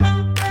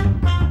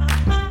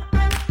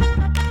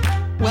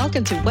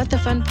Welcome to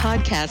WtFun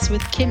podcast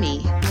with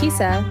Kimmy,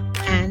 Kisa,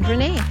 and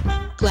Renee.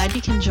 Glad you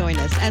can join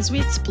us as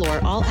we explore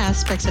all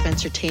aspects of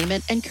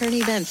entertainment and current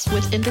events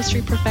with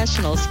industry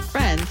professionals,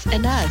 friends,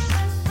 and us.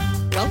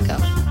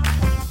 Welcome.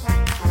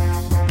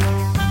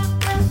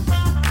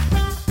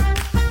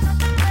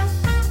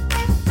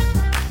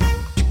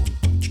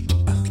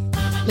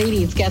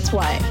 Ladies, guess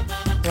what?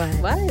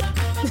 What?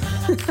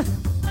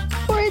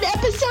 We're in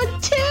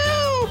episode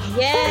 2!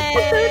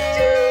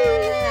 Yeah!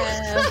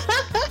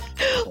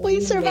 We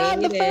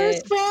survived the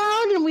first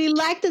round and we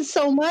liked it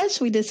so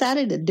much, we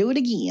decided to do it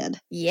again.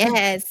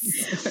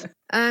 Yes.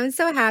 I'm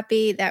so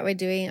happy that we're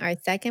doing our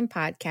second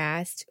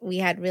podcast. We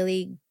had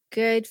really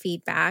good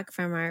feedback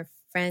from our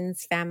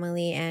friends,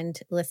 family, and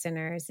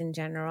listeners in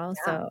general.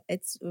 Yeah. So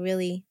it's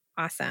really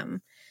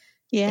awesome.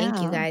 Yeah.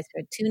 Thank you guys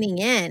for tuning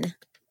in.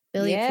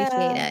 Really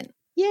appreciate it.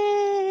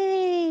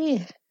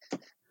 Yay!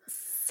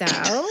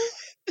 So,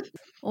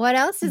 what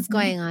else is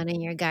going on in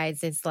your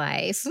guys'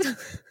 life?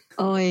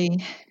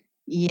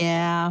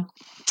 Yeah.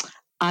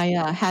 I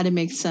had to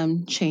make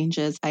some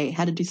changes. I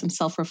had to do some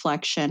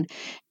self-reflection,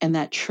 and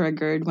that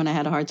triggered when I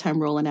had a hard time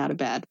rolling out of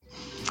bed.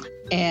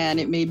 And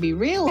it made me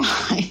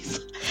realize,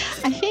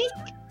 I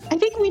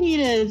think we need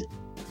to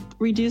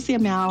reduce the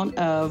amount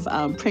of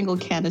Pringle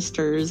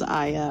canisters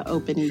I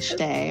open each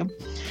day.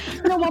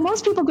 You know, while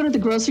most people go to the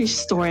grocery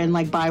store and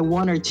like buy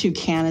 1 or 2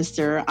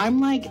 canister, I'm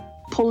like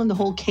pulling the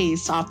whole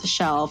case off the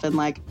shelf and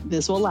like,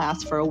 this will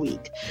last for a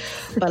week.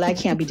 But I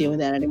can't be doing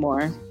that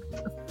anymore.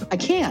 I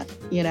can't,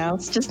 you know,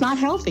 it's just not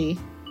healthy.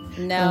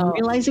 No. I'm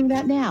realizing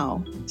that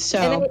now.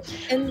 So,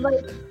 and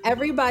like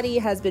everybody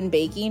has been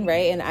baking,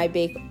 right? And I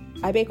bake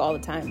all the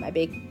time. I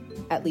bake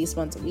at least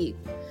once a week.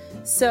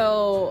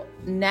 So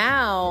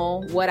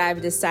now what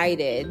I've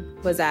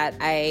decided was that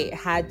I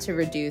had to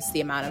reduce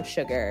the amount of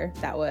sugar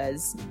that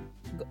was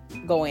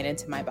going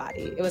into my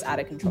body. It was out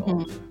of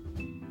control.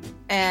 Mm-hmm.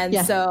 And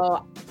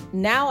so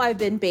now I've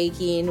been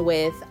baking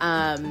with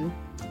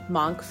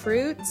monk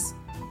fruits,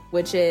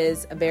 which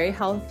is a very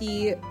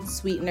healthy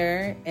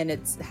sweetener, and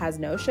it has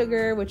no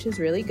sugar, which is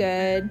really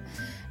good.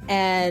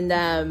 And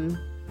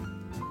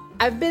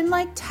I've been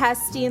like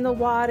testing the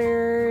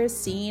water,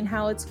 seeing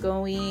how it's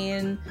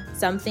going.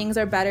 Some things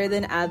are better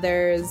than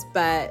others,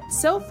 but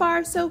so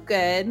far so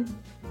good.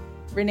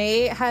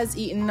 Renee has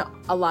eaten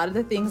a lot of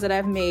the things that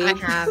I've made.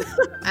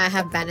 I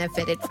have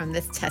benefited from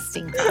this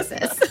testing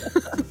process.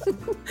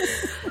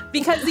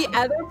 Because the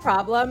other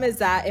problem is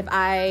that if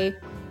I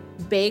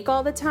bake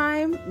all the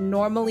time,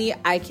 normally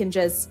I can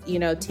just,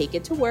 take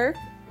it to work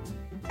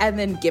and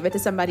then give it to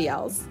somebody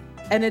else.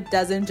 And it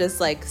doesn't just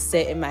like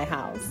sit in my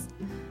house.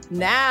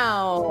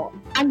 Now,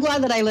 I'm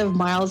glad that I live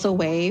miles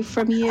away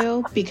from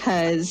you,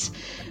 because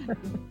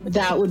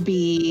that would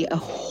be a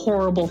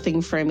horrible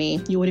thing for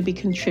me. You wouldn't be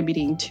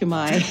contributing to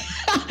my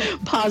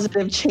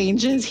positive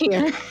changes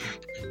here.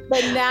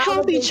 But now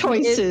healthy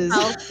choices.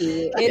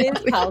 It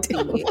is healthy.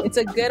 It's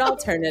a good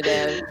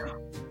alternative.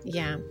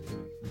 Yeah.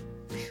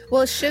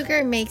 Well,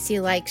 sugar makes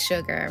you like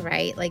sugar,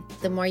 right? Like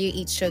the more you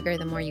eat sugar,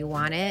 the more you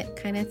want it,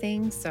 kind of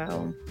thing.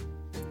 So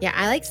yeah,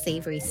 I like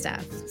savory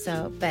stuff.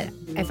 But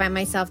I find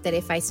myself that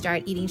if I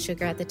start eating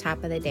sugar at the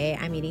top of the day,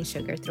 I'm eating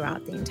sugar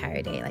throughout the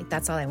entire day. Like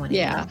that's all I want to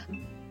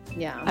eat.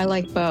 Yeah. I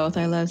like both.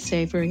 I love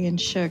savory and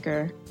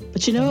sugar.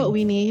 But you know what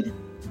we need?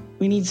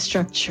 We need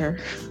structure.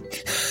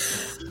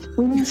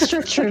 We need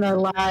structure in our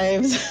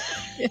lives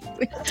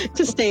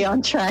to stay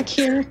on track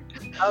here.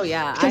 Oh,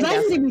 yeah. Because I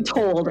need to be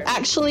told.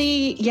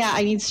 Actually,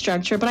 I need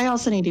structure, but I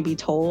also need to be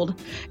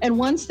told. And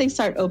once they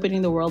start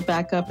opening the world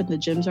back up and the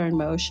gyms are in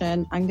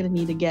motion, I'm going to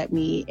need to get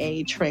me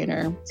a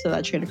trainer so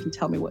that trainer can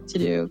tell me what to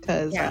do.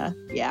 Because, I'm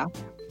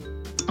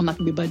not going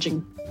to be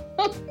budging.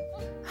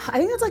 I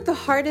think that's like the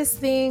hardest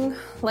thing,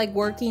 like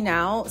working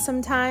out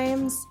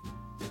sometimes,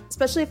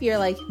 especially if you're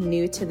like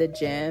new to the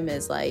gym,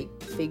 is like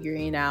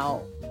figuring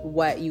out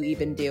what you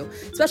even do,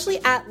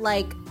 especially at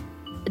like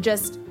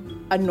just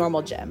a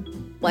normal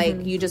gym.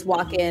 Like you just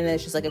walk in and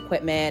it's just like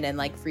equipment and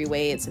like free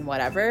weights and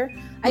whatever.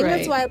 I think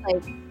that's why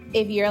like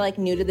if you're like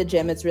new to the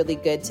gym, it's really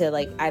good to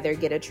like either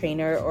get a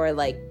trainer or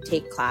like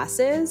take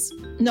classes.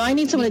 No, I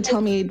need someone to tell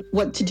me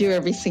what to do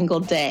every single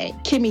day.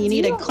 Kimmy, you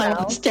need to climb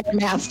up the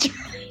Stairmaster.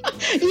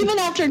 Even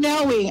after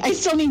knowing, I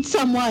still need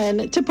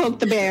someone to poke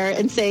the bear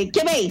and say,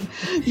 Kimmy,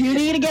 you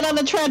need to get on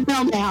the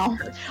treadmill now.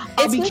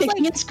 I'll be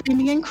kicking and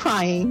screaming and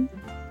crying.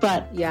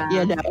 But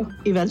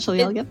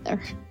eventually I'll get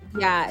there.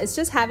 Yeah, it's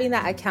just having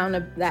that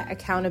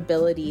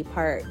accountability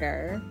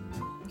partner.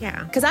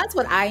 Yeah. Because that's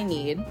what I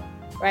need,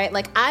 right?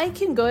 Like I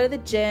can go to the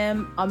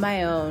gym on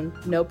my own,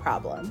 no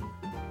problem.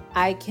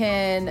 I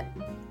can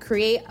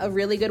create a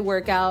really good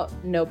workout,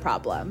 no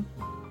problem.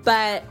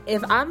 But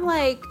if I'm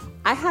like,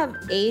 I have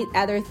 8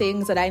 other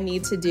things that I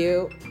need to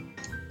do,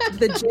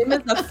 the gym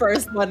is the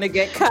first one to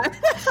get cut.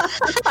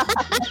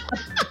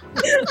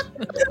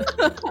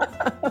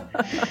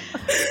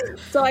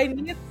 So I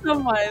need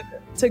someone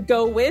to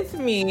go with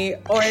me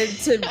or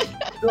to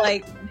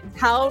like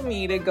tell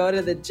me to go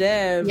to the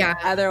gym. Yeah.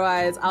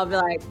 Otherwise I'll be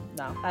like,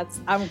 no,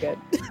 I'm good.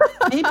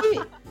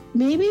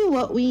 Maybe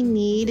what we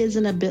need is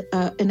an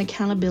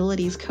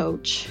accountabilities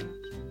coach.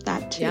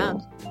 That too.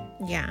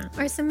 Yeah.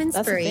 Or some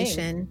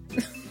inspiration.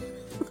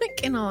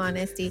 Like, in all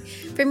honesty.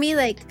 For me,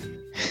 like,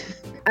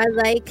 I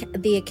like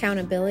the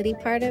accountability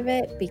part of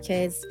it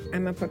because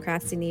I'm a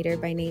procrastinator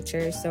by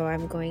nature. So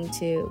I'm going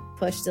to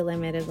push the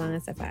limit as long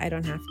as if I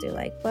don't have to,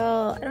 like,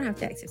 well, I don't have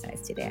to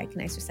exercise today. I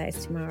can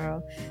exercise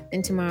tomorrow.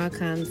 And tomorrow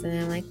comes and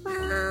I'm like,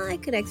 well, I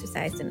could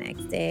exercise the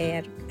next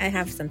day. I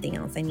have something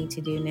else I need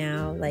to do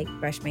now, like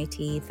brush my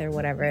teeth or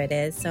whatever it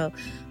is. So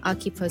I'll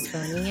keep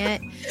postponing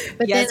it.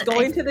 But yes,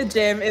 going to the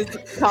gym is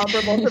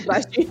comparable to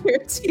brushing your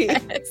teeth.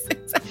 Yes,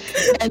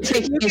 exactly. And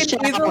taking a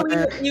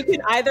shower. You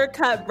can either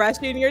cut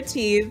brushing your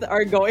teeth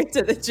or going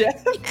to the gym.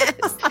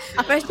 Yes.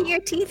 Brushing your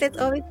teeth is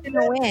always going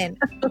to win.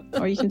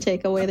 Or you can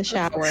take away the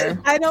shower.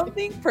 I don't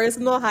think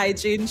personal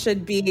hygiene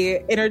should be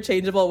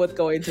interchangeable with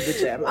going to the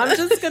gym. I'm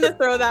just going to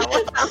throw that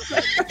one out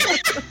there.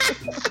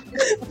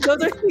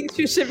 Those are things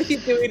you should be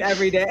doing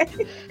every day.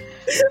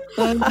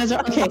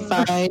 Okay,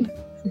 fine.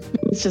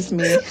 It's just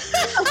me.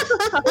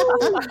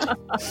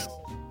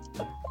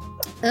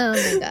 Oh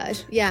my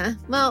gosh. Yeah.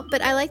 Well,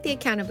 but I like the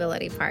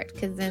accountability part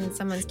because then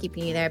someone's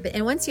keeping you there.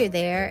 And once you're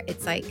there,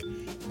 it's like,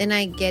 then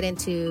I get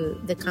into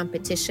the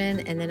competition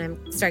and then I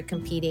start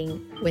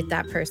competing with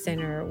that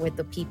person or with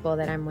the people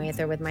that I'm with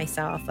or with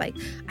myself. Like,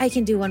 I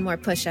can do one more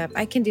push-up.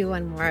 I can do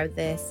one more of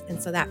this.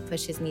 And so that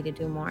pushes me to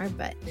do more,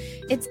 but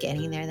it's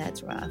getting there.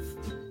 That's rough.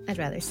 I'd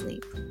rather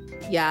sleep.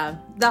 Yeah.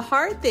 The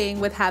hard thing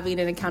with having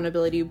an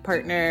accountability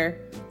partner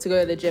to go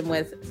to the gym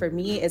with for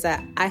me is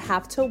that I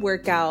have to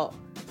work out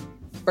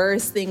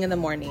first thing in the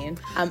morning.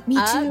 Me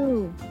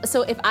too.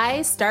 So if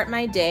I start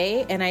my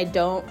day and I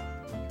don't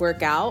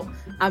work out,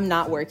 I'm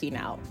not working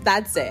out.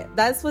 That's it.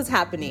 That's what's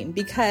happening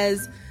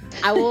because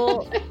I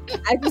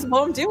just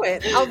won't do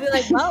it. I'll be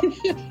like, well,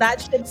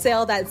 that ship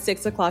sailed at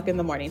 6 o'clock in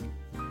the morning.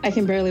 I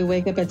can barely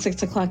wake up at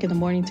 6 o'clock in the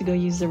morning to go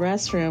use the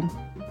restroom.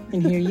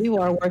 And here you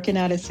are working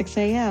out at 6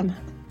 a.m.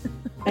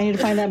 I need to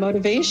find that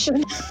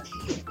motivation.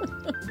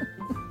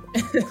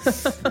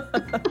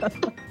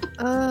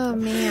 Oh,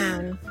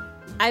 man.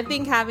 I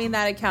think having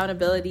that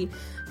accountability,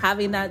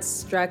 having that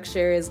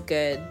structure is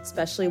good,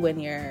 especially when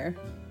you're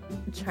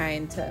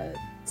trying to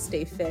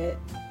stay fit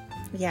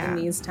in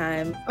these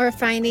times. Or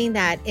finding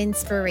that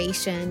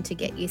inspiration to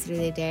get you through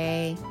the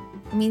day.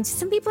 I mean,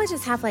 some people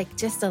just have like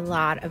just a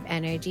lot of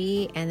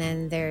energy, and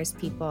then there's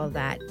people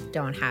that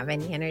don't have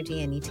any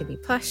energy and need to be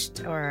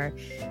pushed. Or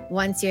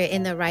once you're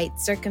in the right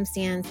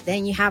circumstance,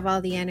 then you have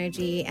all the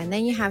energy. And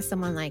then you have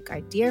someone like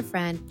our dear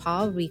friend,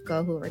 Paul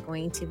Rico, who we're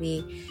going to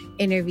be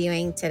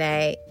interviewing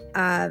today.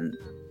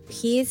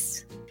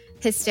 He's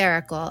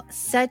hysterical,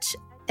 such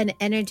an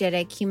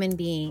energetic human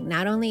being,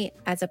 not only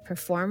as a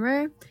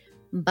performer,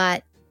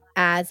 but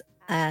as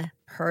a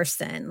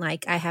person.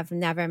 Like, I have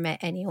never met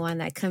anyone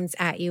that comes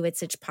at you with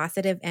such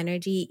positive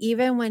energy,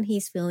 even when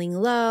he's feeling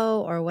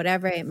low or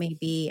whatever it may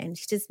be. And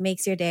he just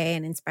makes your day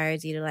and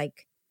inspires you to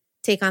like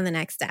take on the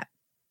next step.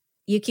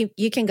 You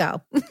can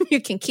go.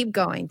 You can keep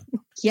going.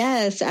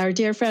 Yes, our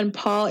dear friend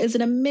Paul is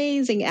an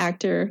amazing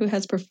actor who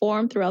has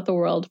performed throughout the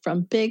world,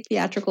 from big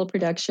theatrical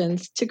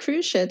productions to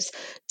cruise ships,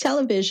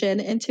 television,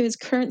 and to his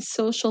current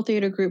social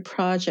theater group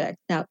project.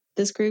 Now,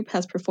 this group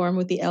has performed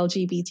with the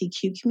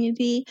LGBTQ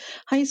community,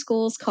 high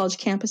schools, college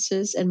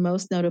campuses, and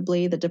most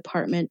notably, the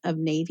Department of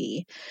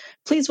Navy.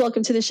 Please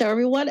welcome to the show,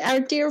 everyone, our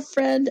dear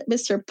friend,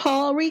 Mr.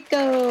 Paul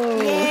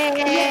Rico. Yay!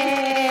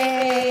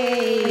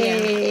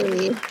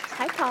 Yay!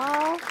 Hi,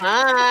 Paul.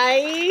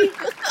 Hi.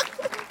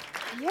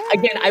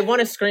 Again, I want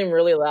to scream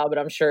really loud, but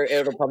I'm sure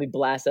it'll probably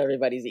blast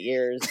everybody's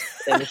ears.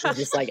 And this is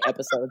just like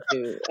episode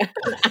 2.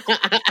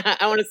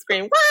 I want to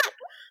scream,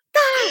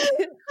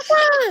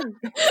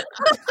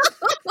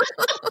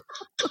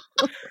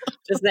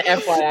 just the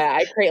FYI,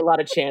 I create a lot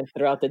of chants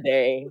throughout the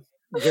day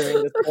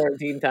during this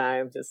quarantine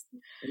time, just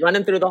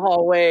running through the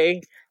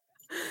hallway.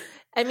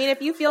 I mean,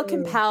 if you feel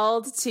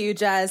compelled to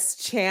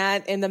just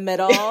chant in the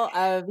middle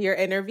of your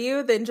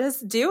interview, then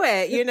just do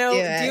it. You know,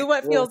 do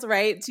what feels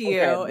right to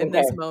you in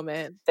this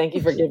moment. Thank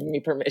you for giving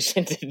me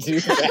permission to do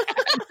that.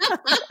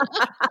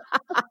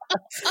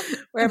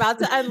 We're about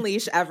to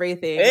unleash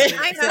everything.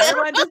 I know. So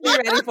everyone just be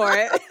ready for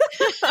it.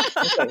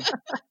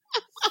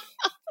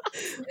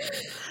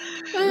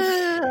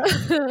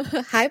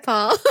 Hi,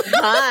 Paul.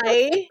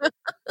 Hi.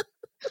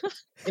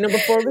 You know,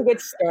 before we get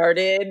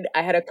started,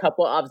 I had a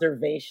couple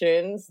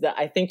observations that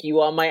I think you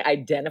all might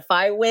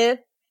identify with.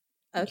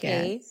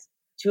 Okay. Yes.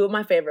 2 of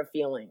my favorite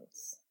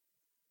feelings.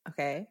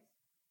 Okay.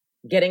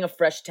 Getting a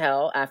fresh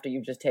towel after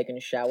you've just taken a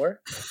shower.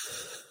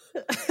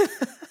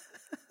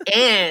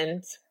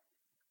 And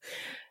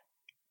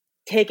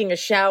taking a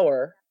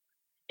shower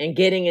and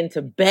getting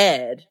into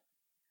bed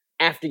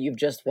after you've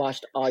just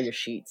washed all your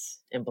sheets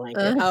and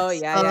blankets.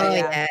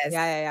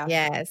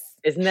 Yes.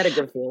 Isn't that a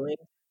good feeling?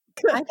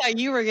 I thought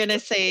you were going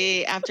to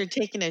say after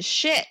taking a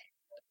shit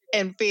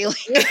and feeling.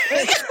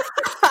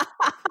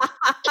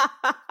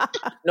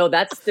 No,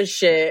 that's the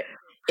shit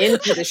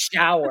into the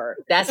shower.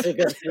 That's a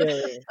good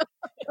feeling.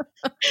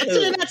 So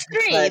then that's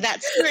three. But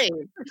That's three.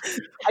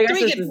 I guess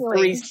Three this good is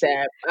feelings.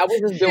 3-step. I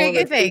was just doing the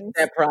good things.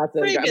 3-step process.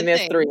 Three I mean, good there's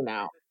things. 3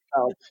 now.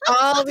 So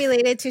All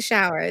related to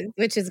showers,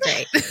 which is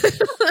great.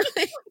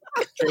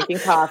 drinking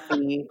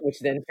coffee, which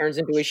then turns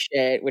into a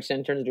shit, which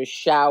then turns into a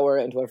shower,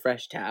 into a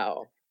fresh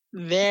towel.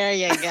 There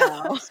you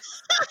go.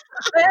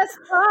 Best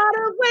part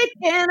of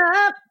waking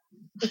up.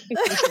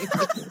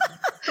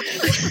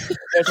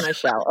 There's my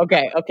shower.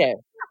 Okay.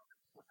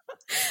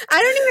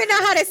 I don't even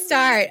know how to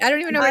start. I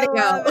don't even know where to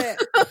love go. it.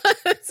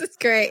 This is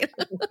great.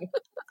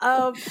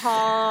 Oh,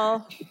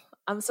 Paul,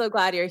 I'm so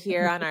glad you're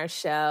here on our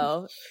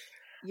show.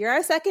 You're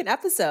our second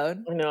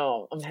episode. I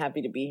know. I'm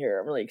happy to be here.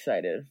 I'm really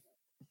excited.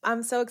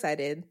 I'm so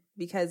excited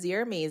because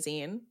you're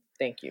amazing.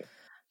 Thank you.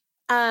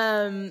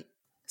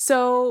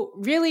 So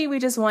really, we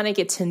just want to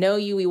get to know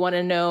you. We want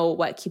to know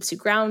what keeps you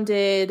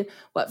grounded,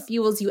 what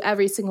fuels you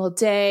every single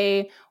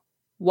day,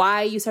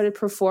 why you started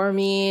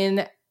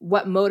performing,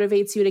 what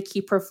motivates you to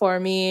keep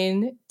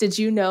performing. Did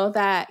you know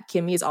that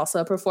Kimmy is also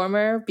a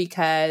performer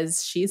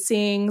because she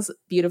sings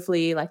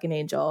beautifully like an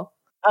angel?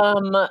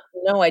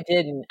 No, I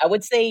didn't. I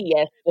would say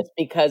yes, just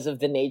because of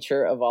the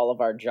nature of all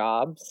of our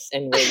jobs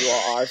and where you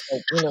all are.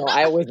 So,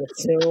 I always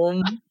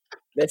assume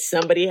that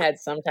somebody had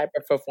some type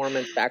of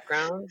performance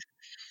background,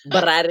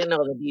 but I didn't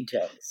know the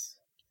details.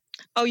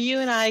 Oh, you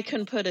and I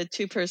can put a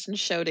 2-person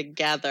show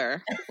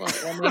together.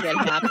 We'll make it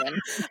happen.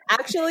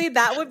 Actually,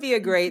 that would be a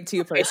great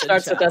 2-person It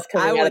starts show. with us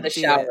coming out of the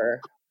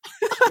shower.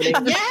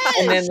 Yes.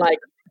 And then like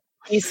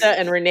Issa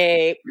and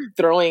Renee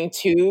throwing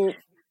 2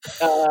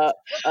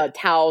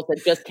 towels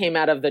that just came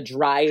out of the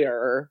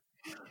dryer.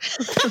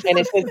 And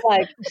it's just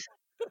like,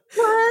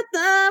 what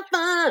the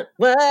fun?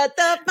 What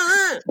the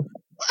fun?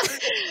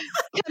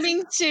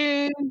 Coming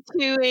to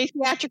a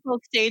theatrical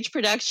stage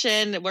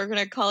production. We're going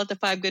to call it The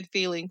 5 Good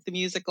Feelings, the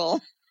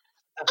musical.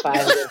 The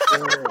 5 Good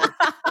Feelings.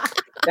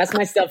 That's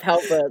my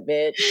self-help book,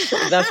 bitch.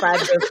 The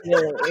 5 Good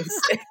Feelings.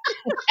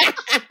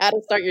 How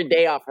to start your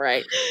day off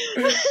right.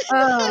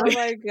 Oh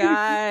my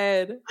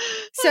God.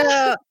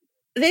 So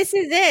this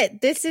is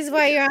it. This is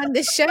why you're on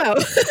the show.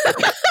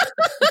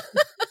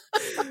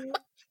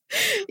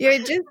 You're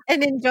just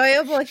an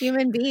enjoyable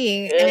human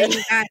being, and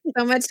you got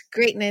so much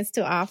greatness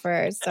to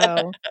offer.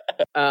 So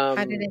how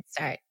did it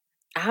start?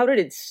 How did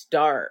it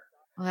start?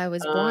 Well, I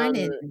was born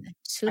in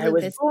Chula I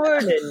was Vista.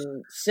 born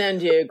in San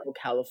Diego,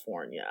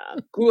 California.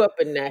 Grew up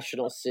in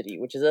National City,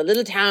 which is a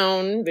little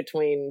town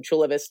between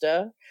Chula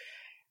Vista,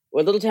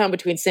 or a little town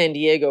between San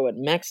Diego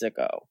and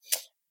Mexico.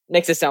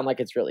 Makes it sound like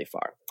it's really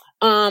far.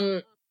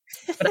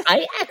 But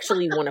I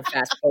actually want to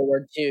fast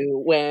forward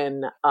to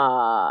when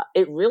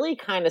it really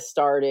kind of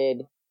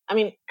started. I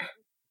mean,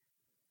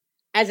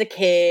 as a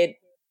kid,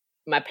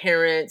 my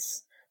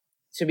parents,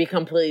 to be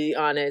completely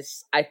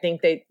honest, I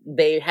think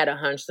they had a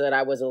hunch that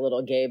I was a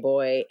little gay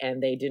boy,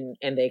 and they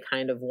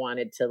kind of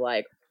wanted to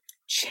like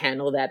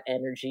channel that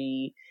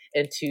energy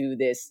into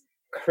this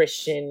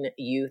Christian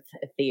youth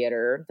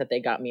theater that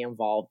they got me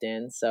involved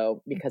in.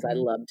 So because I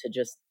love to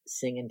just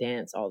sing and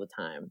dance all the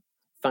time.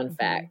 Fun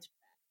fact.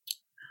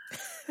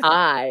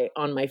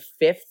 On my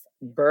 5th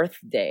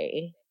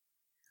birthday,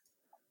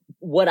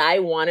 what I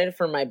wanted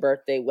for my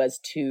birthday was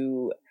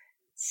to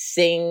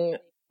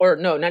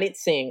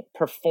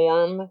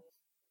perform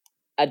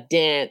a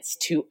dance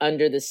to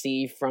Under the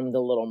Sea from The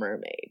Little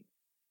Mermaid.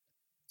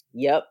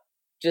 Yep.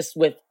 Just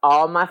with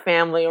all my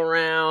family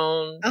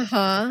around,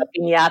 a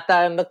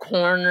piñata in the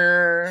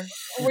corner,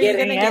 Were you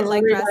gonna get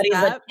like dressed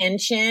everybody's up?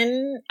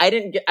 attention.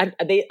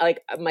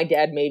 My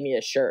dad made me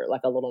a shirt,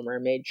 like a Little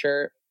Mermaid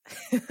shirt.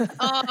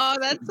 Oh,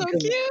 that's so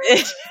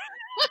cute.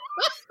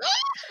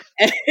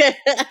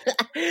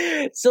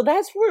 So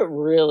that's where it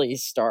really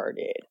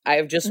started.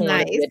 I've just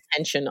wanted Nice. the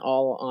attention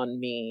all on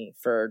me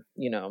for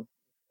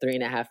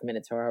 3.5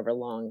 minutes, however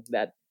long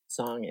that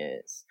song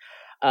is.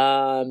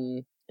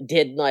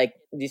 Did like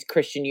these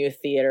Christian youth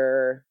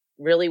theater.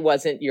 Really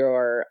wasn't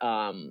your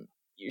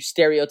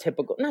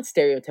stereotypical, not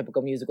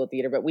stereotypical musical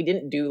theater, but we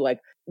didn't do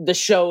like the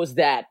shows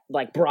that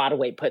like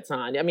Broadway puts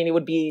on. I mean,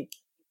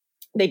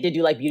 they did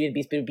do like Beauty and the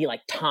Beast, but it would be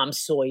like Tom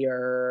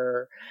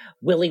Sawyer,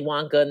 Willy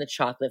Wonka and the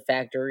Chocolate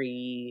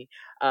Factory.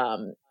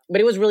 But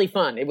it was really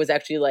fun. It was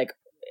actually like,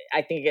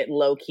 I think it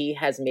low key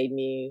has made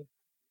me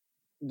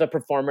the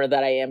performer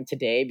that I am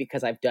today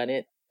because I've done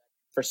it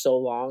for so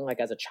long, like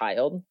as a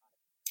child.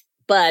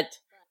 But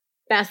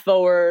fast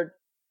forward,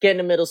 get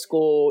into middle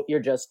school, you're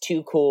just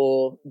too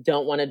cool,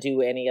 don't want to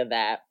do any of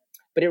that.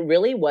 But it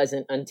really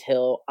wasn't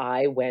until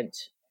I went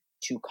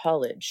to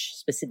college,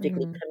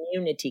 specifically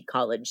community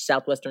college,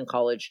 Southwestern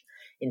College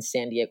in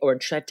San Diego, or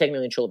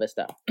technically in Chula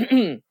Vista.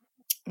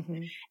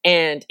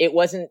 And it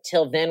wasn't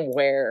till then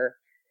where,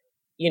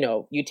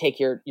 you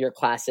take your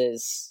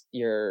classes,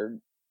 your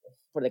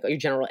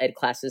general ed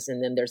classes,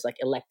 and then there's like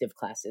elective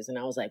classes. And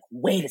I was like,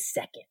 wait a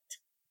second.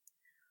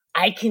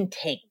 I can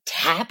take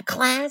tap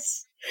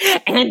class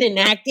and an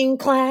acting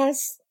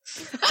class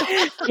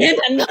and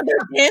another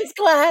dance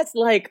class.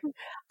 Like,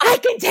 I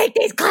can take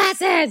these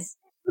classes.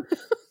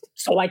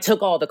 So I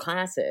took all the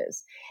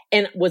classes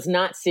and was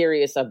not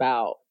serious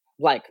about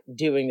like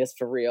doing this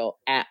for real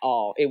at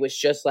all. It was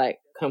just like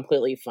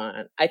completely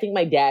fun. I think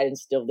my dad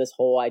instilled this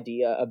whole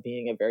idea of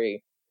being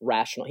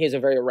he's a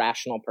very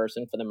rational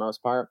person for the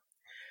most part.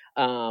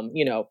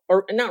 You know,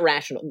 or not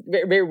rational,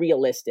 very, very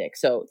realistic.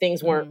 So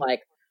things weren't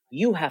like,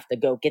 you have to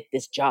go get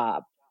this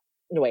job.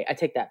 No, wait, I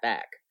take that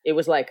back. It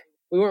was like,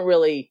 we weren't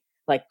really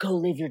like, go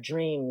live your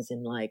dreams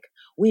and like,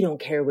 we don't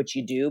care what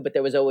you do. But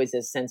there was always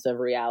this sense of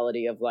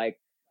reality of like,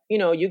 you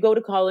know, you go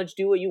to college,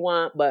 do what you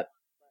want, but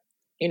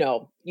you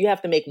know, you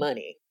have to make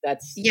money.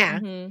 That's,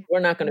 we're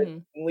not going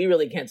to, we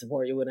really can't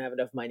support you. We wouldn't have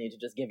enough money to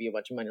just give you a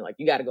bunch of money. Like,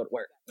 you got to go to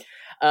work.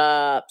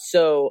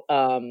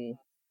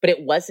 But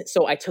it wasn't,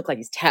 so I took like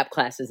these tap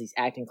classes, these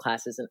acting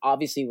classes, and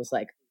obviously it was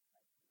like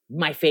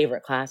my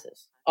favorite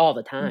classes all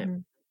the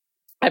time.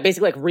 I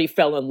basically like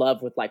fell in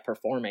love with like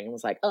performing and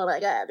was like, oh my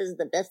God, this is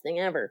the best thing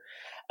ever.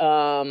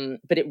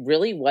 But it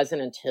really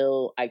wasn't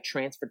until I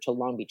transferred to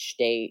Long Beach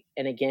State.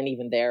 And again,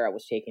 even there, I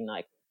was taking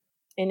like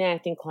an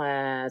acting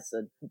class,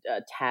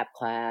 a tap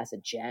class, a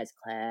jazz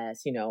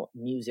class, you know,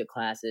 music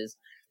classes.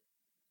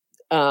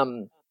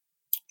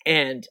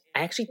 And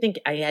I actually think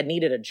I had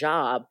needed a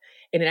job,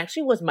 and it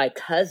actually was my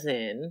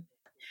cousin,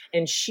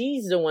 and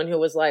she's the one who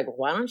was like,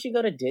 why don't you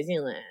go to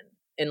Disneyland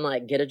and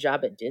like get a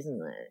job at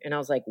Disneyland? And I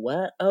was like,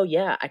 what? Oh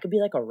yeah, I could be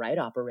like a ride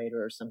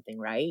operator or something,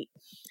 right?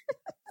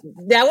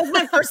 That was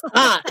my first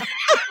thought.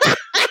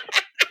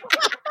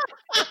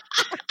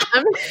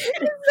 I'm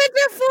such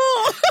a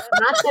fool.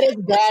 Not that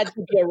it's bad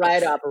to be a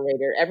ride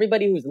operator.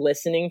 Everybody who's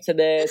listening to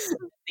this,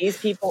 these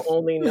people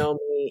only know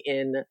me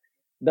in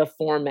the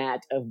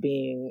format of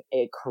being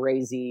a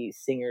crazy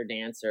singer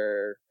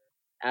dancer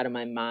out of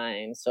my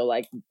mind. So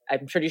like,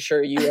 I'm pretty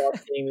sure you all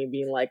seeing me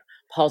being like,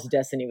 Paul's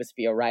destiny was to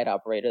be a ride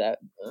operator. That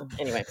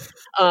anyway.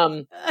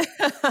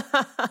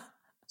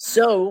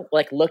 So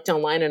like looked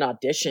online at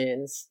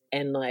auditions,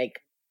 and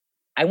like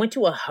I went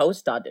to a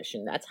host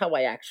audition. That's how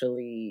I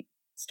actually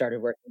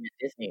started working at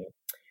Disney.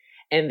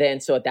 And then,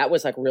 so that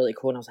was like really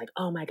cool. And I was like,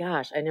 oh my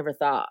gosh, I never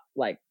thought,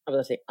 like, I was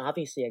gonna say,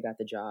 obviously I got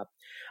the job.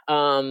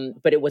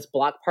 But it was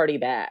Block Party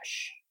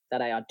Bash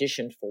that I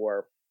auditioned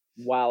for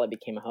while I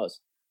became a host.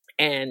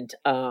 And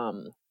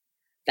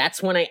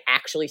that's when I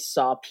actually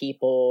saw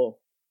people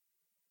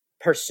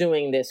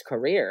pursuing this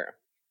career.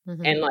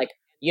 And like,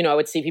 you know, I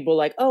would see people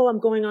like, oh, I'm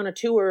going on a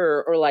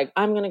tour, or like,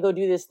 I'm going to go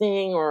do this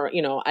thing. Or,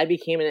 you know, I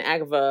became an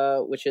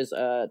AGVA, which is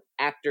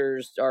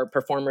actors or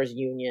performers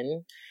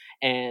union.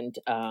 And,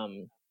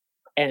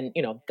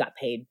 you know, got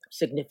paid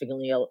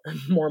significantly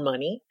more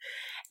money.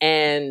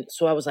 And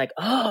so I was like,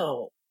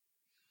 oh,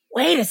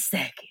 wait a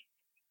second.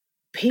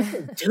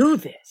 People do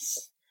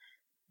this.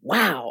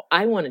 Wow,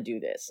 I want to do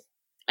this.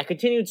 I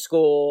continued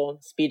school,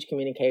 speech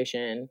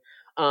communication.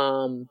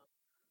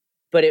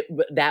 But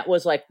that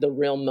was like the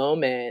real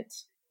moment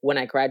when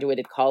I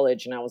graduated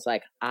college, and I was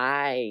like,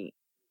 I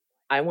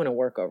want to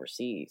work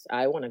overseas.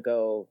 I want to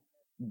go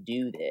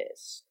do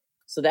this.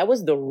 So that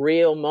was the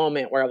real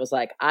moment where I was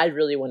like, I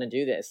really want to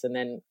do this. And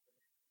then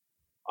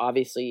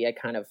obviously I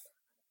kind of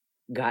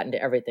got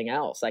into everything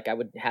else. Like I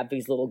would have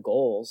these little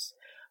goals,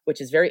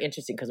 which is very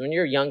interesting because when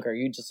you're younger,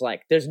 you just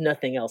like, there's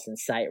nothing else in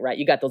sight, right?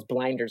 You got those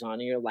blinders on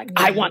and you're like,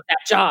 I want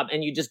that job.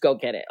 And you just go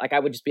get it. Like I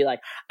would just be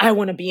like, I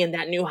want to be in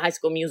that new High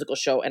School Musical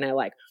show. And I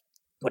like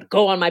would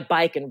go on my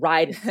bike and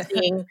ride and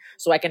sing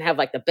so I can have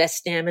like the best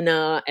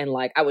stamina. And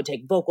like, I would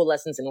take vocal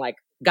lessons and like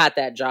got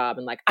that job.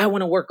 And like, I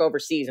want to work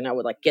overseas, and I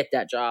would like get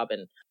that job.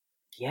 And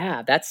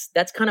yeah, that's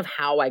kind of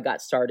how I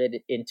got started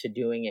into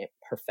doing it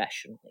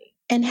professionally.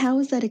 And how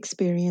is that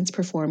experience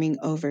performing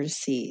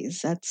overseas?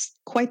 That's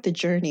quite the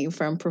journey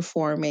from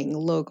performing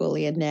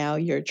locally, and now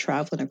you're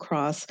traveling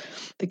across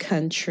the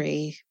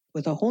country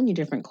with a whole new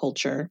different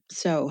culture.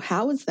 So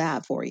how is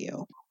that for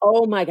you?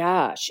 Oh my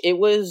gosh. It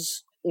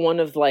was one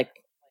of like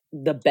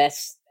the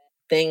best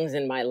things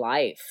in my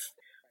life,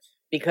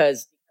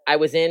 because I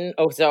was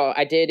so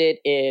I did it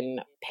in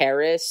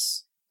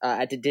Paris.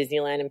 I did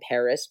Disneyland in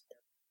Paris.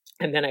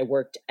 And then I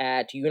worked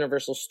at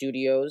Universal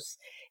Studios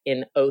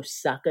in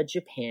Osaka,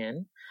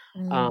 Japan.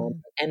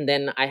 And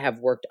then I have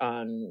worked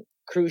on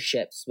cruise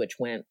ships, which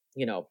went,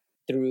 you know,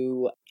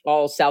 through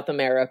all South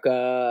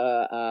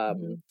America,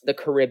 the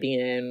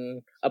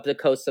Caribbean, up the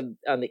coast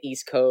on the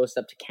East Coast,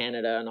 up to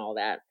Canada and all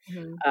that.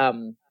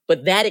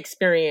 But that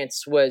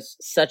experience was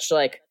such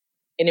like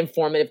an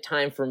informative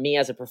time for me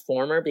as a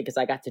performer, because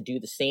I got to do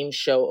the same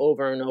show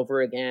over and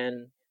over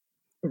again,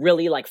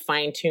 really like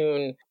fine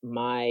tune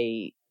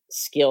my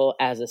skill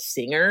as a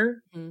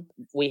singer.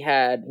 We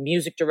had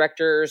music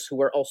directors who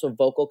were also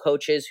vocal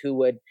coaches who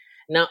would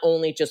not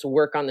only just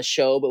work on the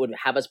show, but would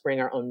have us bring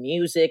our own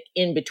music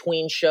in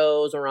between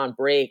shows or on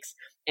breaks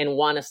and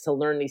want us to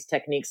learn these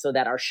techniques so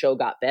that our show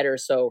got better.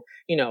 So,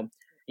 you know,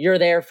 you're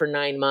there for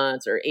 9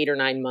 months or 8 or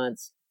 9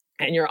 months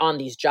and you're on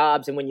these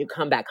jobs. And when you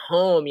come back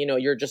home, you know,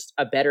 you're just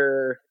a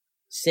better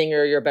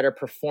singer, you're a better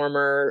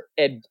performer.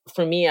 And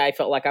for me, I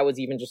felt like I was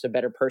even just a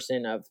better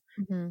person of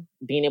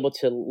being able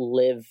to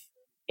live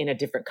in a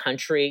different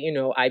country. You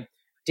know, I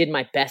did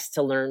my best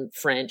to learn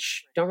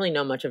French. Don't really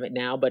know much of it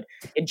now, but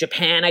in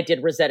Japan, I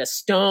did Rosetta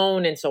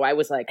Stone. And so I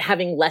was like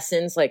having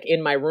lessons like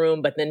in my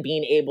room, but then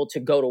being able to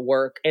go to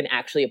work and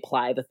actually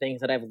apply the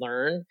things that I've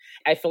learned.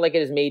 I feel like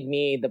it has made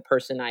me the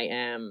person I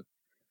am,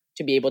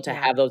 to be able to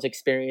have those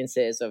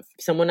experiences of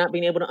someone not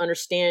being able to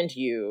understand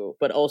you,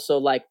 but also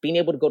like being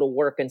able to go to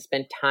work and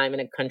spend time in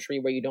a country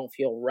where you don't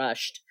feel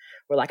rushed.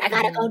 We're like, I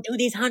gotta go do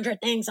these 100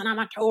 things and I'm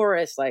a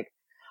tourist. Like,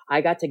 I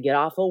got to get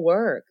off of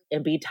work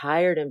and be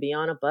tired and be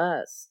on a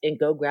bus and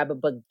go grab a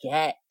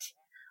baguette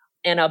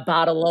and a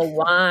bottle of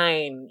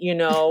wine, you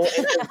know,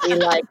 and just be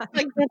like,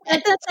 like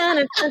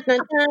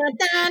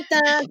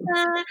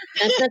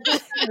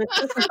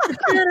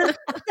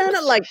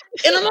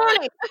in the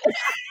morning.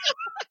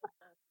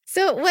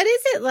 So what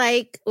is it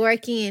like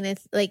working in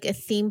a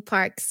theme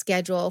park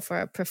schedule for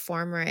a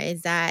performer?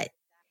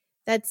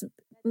 That's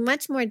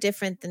much more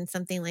different than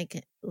something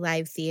like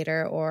live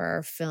theater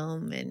or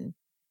film and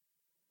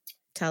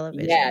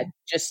television. Yeah,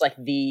 just like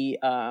the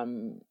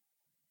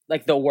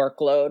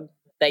workload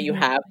that you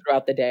have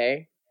throughout the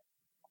day.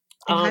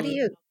 And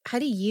how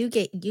do you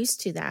get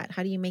used to that?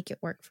 How do you make it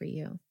work for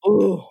you?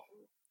 Ooh,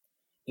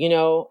 you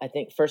know, I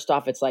think first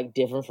off, it's like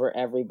different for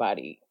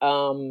everybody.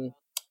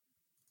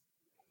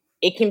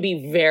 It can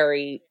be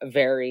very,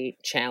 very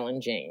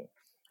challenging.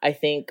 I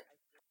think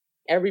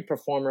every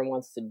performer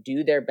wants to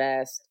do their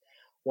best,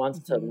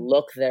 wants to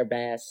look their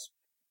best,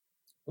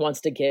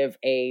 wants to give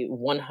a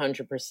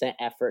 100%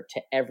 effort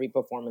to every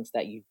performance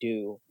that you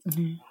do.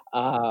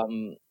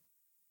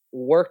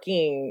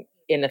 Working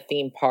in a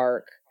theme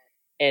park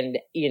and,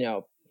 you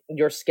know,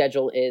 your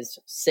schedule is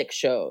 6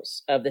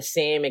 shows of the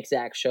same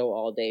exact show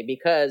all day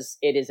because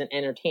it is an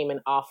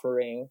entertainment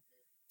offering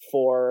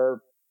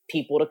for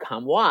people to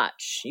come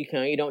watch.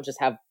 You don't just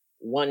have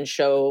one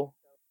show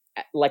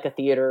like a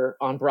theater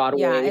on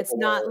Broadway. Yeah, it's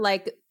not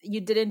like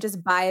you didn't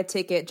just buy a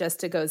ticket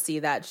just to go see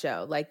that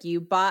show. Like you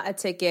bought a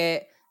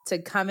ticket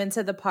to come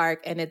into the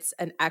park and it's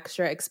an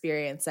extra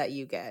experience that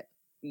you get.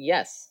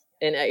 Yes.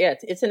 And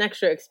it's an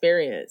extra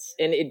experience.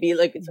 And it'd be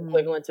like, it's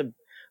equivalent to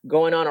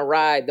going on a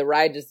ride. The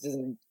ride just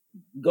doesn't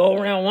go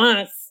around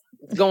once.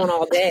 It's going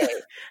all day.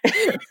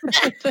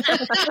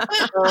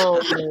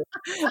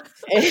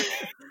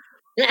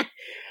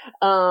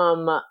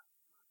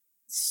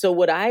 So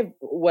what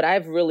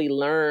I've really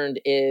learned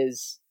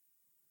is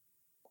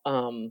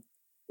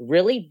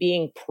really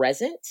being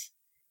present.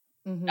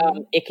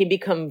 It can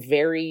become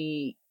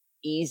very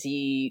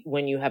easy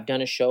when you have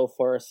done a show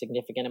for a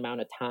significant amount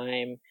of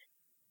time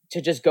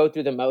to just go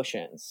through the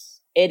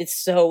motions. It is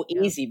so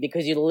easy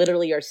because you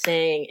literally are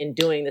saying and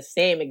doing the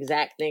same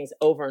exact things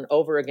over and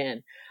over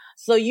again.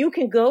 So you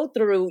can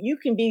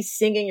be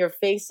singing your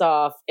face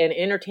off and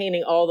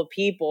entertaining all the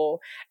people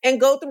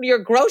and go through your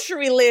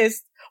grocery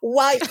list.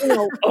 Why, you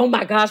know, oh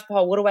my gosh,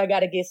 Paul, what do I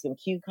got to get? Some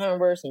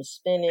cucumbers, some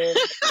spinach.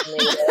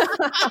 Should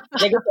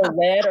I get the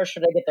red or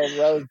should I get the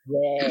rose?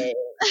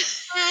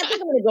 I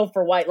think I'm going to go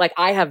for white. Like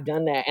I have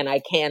done that and I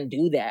can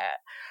do that.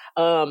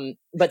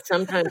 But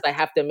sometimes I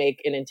have to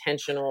make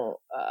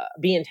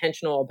be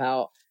intentional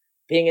about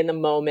being in the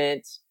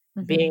moment,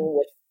 being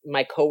with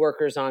my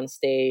coworkers on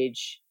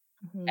stage.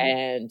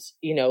 And,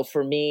 you know,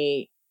 for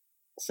me,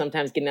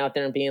 sometimes getting out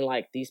there and being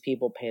like, these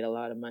people paid a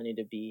lot of money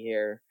to be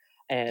here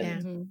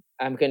and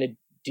I'm going to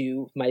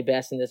do my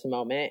best in this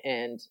moment.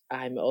 And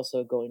I'm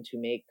also going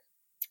to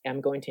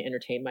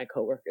entertain my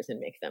coworkers and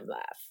make them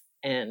laugh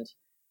and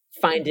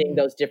finding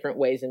those different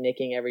ways and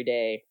making every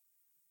day,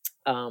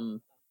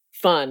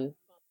 fun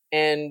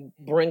and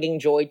bringing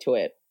joy to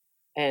it.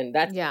 And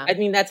I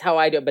mean, that's how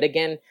I do it. But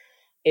again,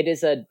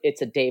 it's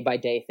a day by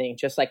day thing,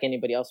 just like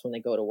anybody else when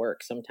they go to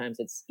work. Sometimes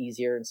it's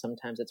easier and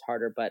sometimes it's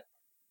harder, but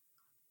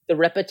the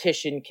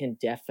repetition can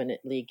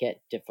definitely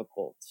get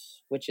difficult,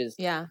 which is,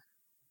 we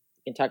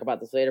can talk about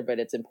this later, but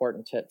it's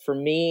important for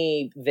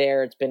me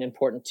it's been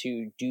important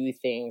to do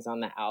things on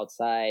the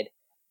outside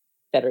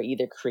that are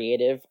either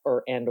creative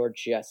or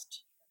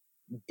just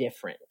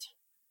different.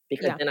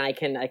 Because then I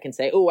can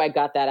say, oh, I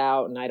got that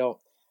out, and I don't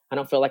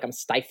feel like I'm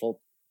stifled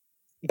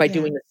by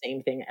doing the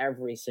same thing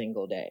every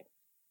single day.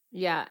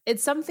 Yeah,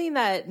 it's something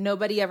that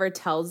nobody ever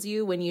tells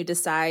you when you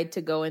decide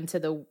to go into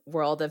the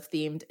world of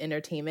themed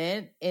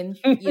entertainment in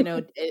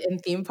in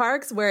theme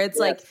parks, where it's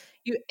like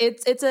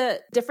it's a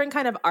different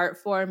kind of art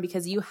form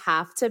because you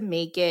have to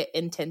make it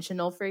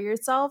intentional for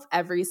yourself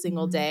every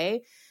single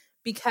day,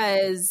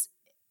 because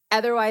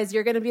otherwise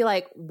you're going to be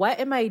like, what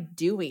am I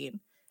doing?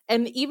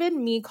 And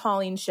even me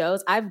calling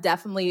shows, I've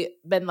definitely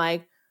been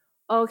like,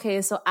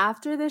 okay, so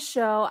after the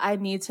show, I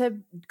need to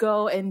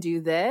go and do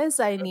this.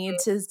 I need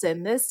to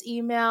send this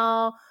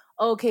email.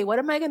 Okay, what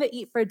am I going to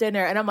eat for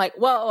dinner? And I'm like,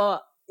 whoa,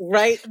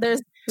 right?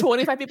 There's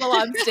 25 people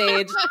on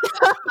stage.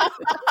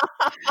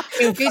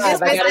 You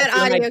just missed that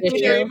audio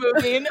cue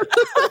moving.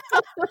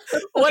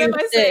 What am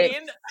I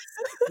saying?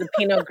 The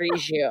Pinot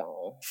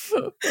Grigio.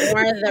 Or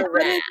the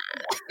rat.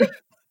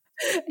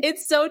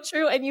 It's so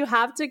true. And you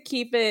have to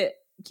keep it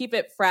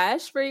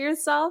fresh for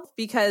yourself,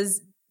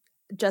 because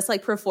just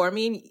like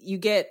performing, you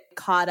get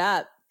caught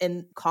up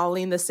in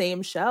calling the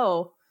same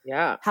show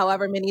Yeah.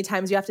 however many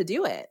times you have to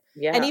do it.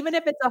 Yeah. And even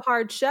if it's a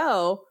hard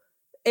show,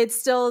 it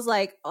still is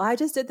like, oh, I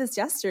just did this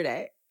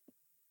yesterday,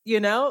 you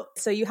know?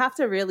 So you have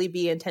to really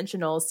be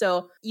intentional.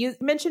 So you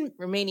mentioned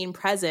remaining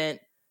present.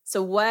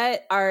 So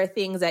what are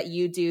things that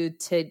you do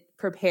to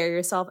prepare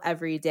yourself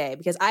every day?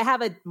 Because I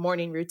have a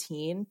morning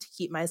routine to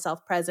keep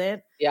myself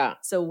present. Yeah.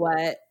 So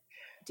what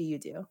do you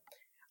do?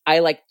 I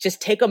like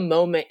just take a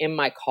moment in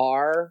my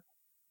car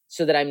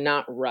so that I'm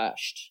not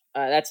rushed.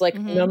 That's like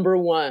number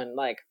one,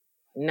 like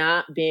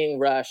not being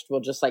rushed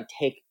will just like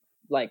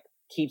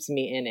keeps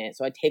me in it.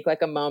 So I take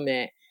like a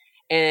moment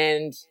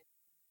and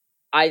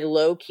I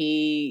low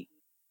key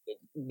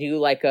do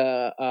like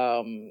a,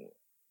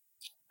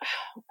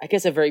 I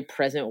guess a very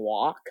present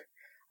walk,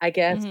 I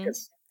guess,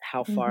 because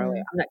how far away?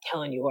 I'm not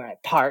telling you where I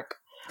park.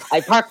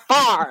 I park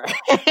far.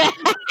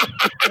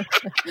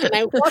 And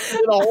I walk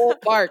through the whole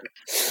park.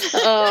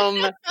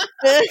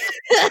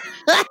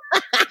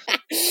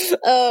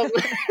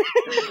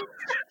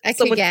 I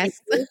could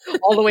guess.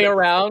 All the way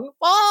around.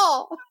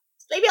 Oh,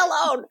 leave me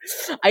alone.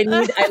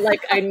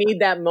 I need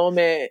that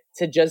moment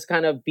to just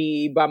kind of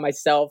be by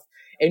myself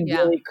and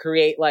really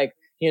create like,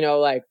 you know,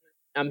 like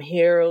I'm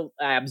here,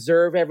 I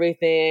observe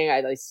everything,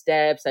 I like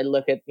steps, I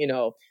look at, you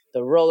know,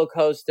 the roller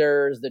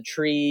coasters, the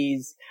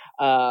trees.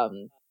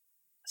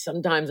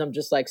 Sometimes I'm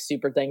just like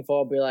super thankful.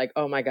 I'll be like,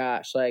 oh my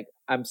gosh, like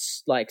I'm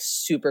like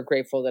super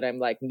grateful that I'm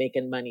like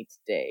making money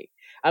today.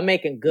 I'm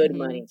making good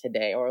money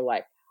today. Or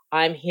like,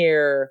 I'm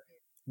here.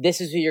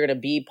 This is who you're going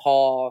to be,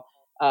 Paul.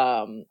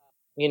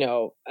 You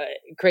know,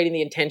 creating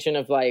the intention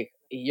of like,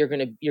 you're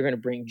going to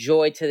bring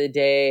joy to the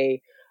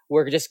day.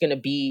 We're just going to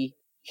be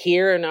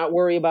here and not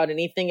worry about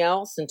anything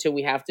else until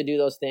we have to do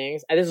those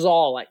things. And this is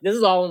all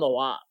in the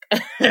walk.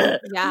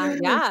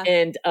 Yeah.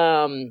 And,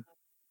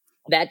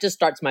 that just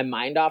starts my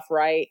mind off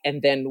right.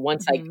 And then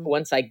once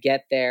I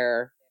get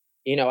there,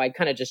 you know, I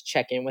kind of just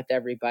check in with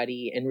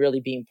everybody and really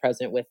being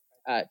present with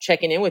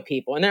checking in with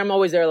people. And then I'm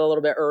always there a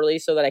little bit early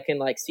so that I can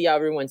like see how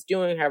everyone's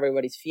doing, how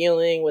everybody's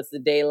feeling, what's the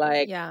day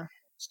like,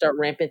 start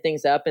ramping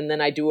things up. And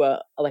then I do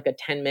a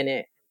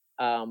 10-minute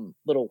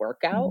little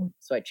workout.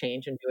 So I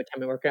change and do a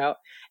 10-minute workout.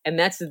 And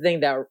that's the thing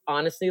that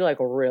honestly like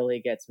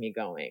really gets me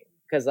going.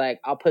 Cause like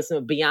I'll put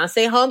some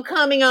Beyonce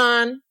Homecoming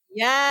on.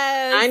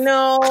 Yes. I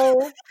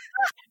know.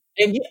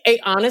 And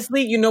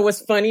honestly, you know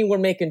what's funny? We're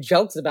making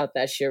jokes about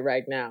that shit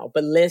right now.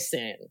 But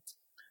listen,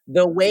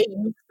 the way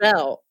you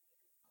felt,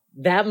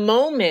 that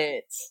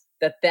moment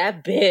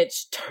that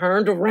bitch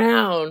turned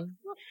around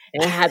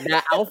and had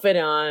that outfit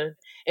on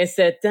and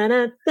said, da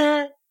da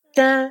da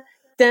da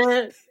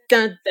da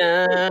da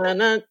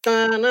da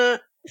da.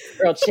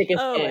 Girl, chicken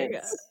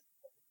skins.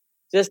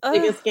 Just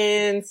chicken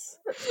skins.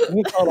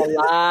 You felt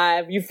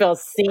alive. You felt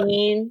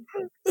seen.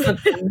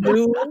 Something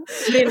new.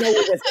 You didn't know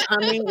what was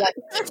coming. Like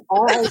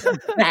all of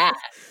that.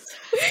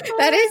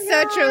 That is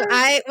so true.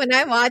 When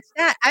I watch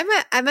that,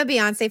 I'm a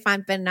Beyonce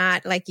fan, but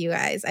not like you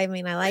guys. I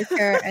mean, I like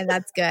her and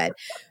that's good.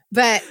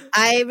 But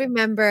I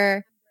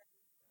remember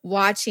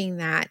watching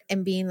that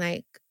and being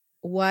like,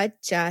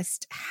 what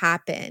just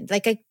happened?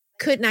 Like I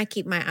could not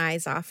keep my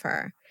eyes off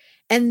her.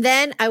 And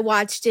then I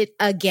watched it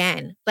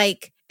again.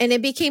 And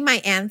it became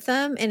my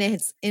anthem, and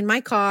it's in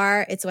my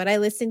car. It's what I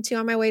listen to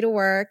on my way to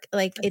work.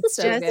 Like it's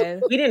so just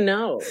good. We didn't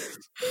know.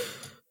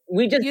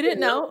 You didn't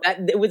know?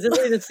 It was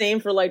literally the same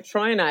for like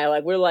Troy and I.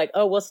 Like we're like,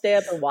 oh, we'll stay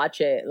up and watch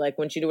it. Like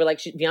when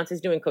Beyonce's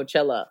doing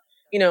Coachella,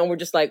 you know, and we're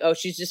just like, oh,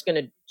 she's just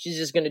gonna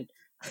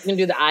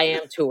do the I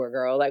Am tour,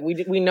 girl. Like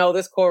we know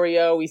this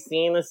choreo, we've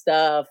seen the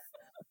stuff.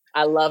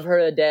 I love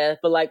her to death,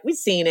 but like we've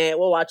seen it.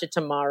 We'll watch it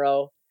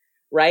tomorrow.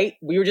 Right?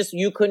 You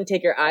couldn't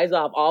take your eyes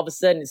off. All of a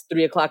sudden it's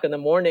 3:00 in the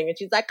morning and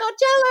she's like,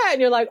 Coachella. And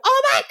you're like,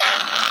 oh my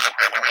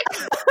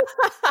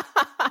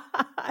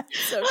God.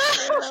 So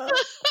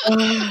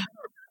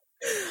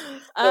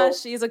true.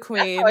 She's a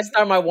queen. That's how I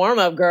start my warm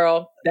up,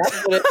 girl.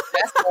 That's what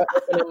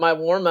opened up my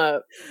warm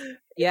up.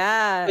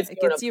 Yeah. It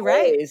gets you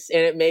right.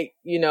 And it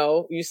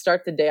you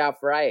start the day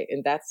off right.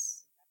 And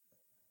that's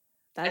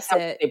how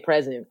it. Stay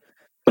present.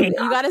 You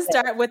got to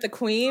start with the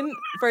queen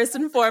first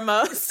and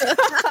foremost.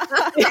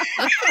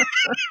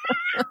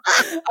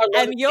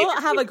 And you'll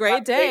have a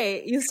great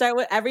day.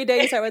 Every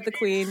day you start with the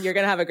queen, you're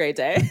going to have a great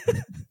day.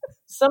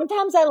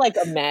 Sometimes I like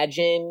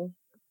imagine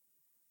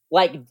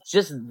like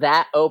just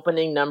that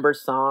opening number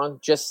song,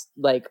 just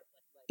like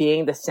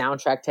being the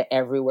soundtrack to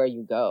everywhere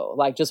you go,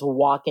 like just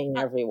walking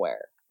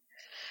everywhere.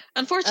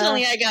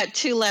 Unfortunately, I got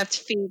 2 left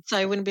feet, so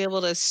I wouldn't be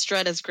able to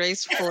strut as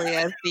gracefully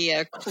as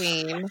the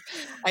queen.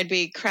 I'd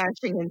be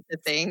crashing into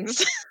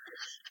things.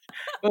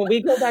 When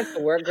we go back to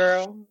work,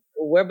 girl,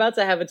 we're about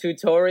to have a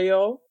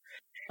tutorial.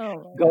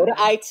 Go to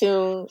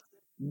iTunes,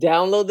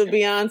 download the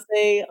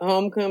Beyonce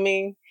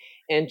Homecoming,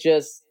 and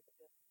just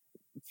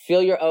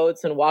feel your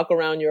oats and walk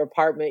around your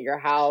apartment, your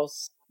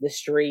house, the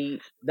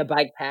street, the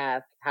bike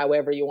path,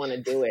 however you want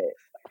to do it.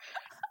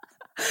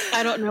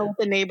 I don't know what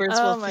the neighbors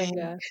will think.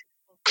 God.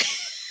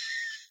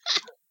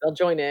 They'll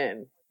join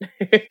in.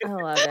 I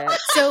love it.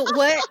 So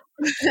what?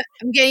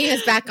 I'm getting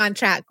us back on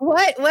track.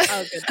 What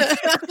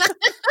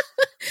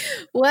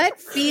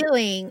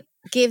feeling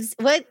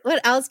what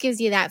else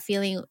gives you that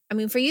feeling? I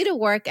mean, for you to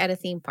work at a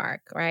theme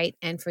park, right?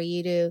 And for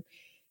you to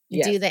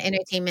do the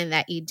entertainment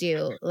that you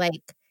do,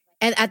 like,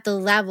 and at the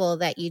level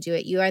that you do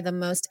it, you are the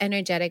most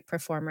energetic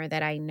performer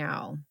that I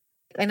know.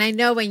 And I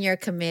know when you're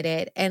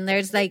committed, and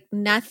there's like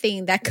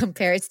nothing that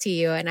compares to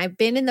you. And I've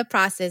been in the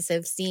process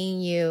of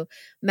seeing you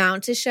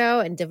mount a show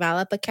and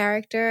develop a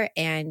character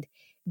and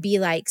be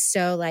like,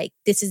 so like,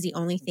 this is the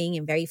only thing,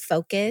 and very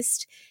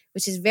focused,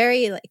 which is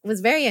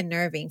was very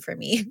unnerving for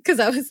me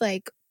because I was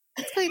like,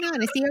 what's going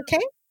on? Is he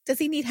okay? Does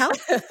he need help?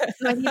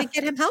 Do I need to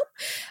get him help?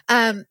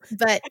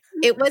 But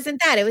it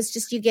wasn't that. It was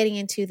just you getting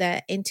into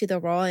the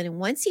role. And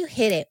once you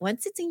hit it,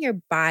 once it's in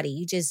your body,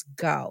 you just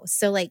go.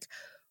 So like,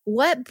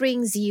 what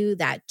brings you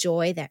that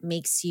joy that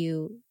makes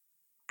you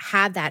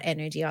have that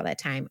energy all the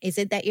time? Is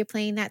it that you're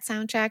playing that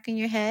soundtrack in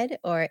your head,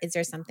 or is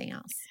there something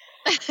else?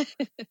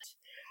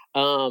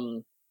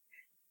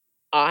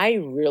 I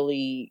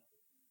really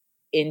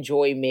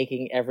enjoy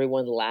making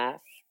everyone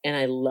laugh, and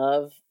I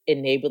love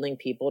enabling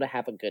people to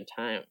have a good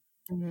time.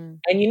 Mm-hmm.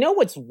 And you know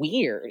what's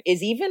weird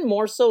is even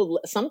more so,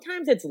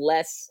 sometimes it's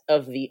less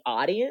of the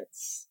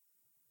audience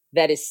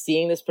that is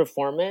seeing this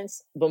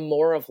performance, but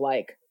more of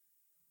like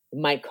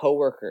my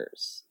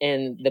coworkers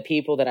and the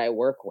people that I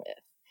work with,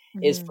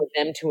 is for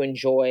them to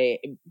enjoy,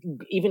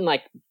 even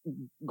like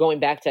going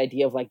back to the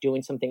idea of like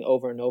doing something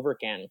over and over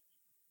again,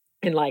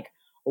 and like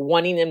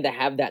wanting them to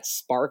have that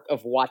spark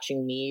of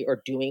watching me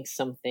or doing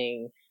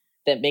something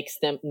that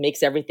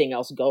makes everything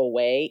else go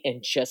away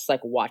and just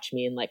like watch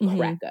me and like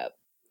crack up.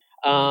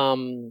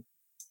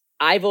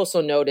 I've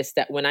also noticed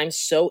that when I'm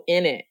so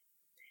in it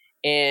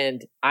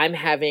and I'm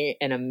having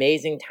an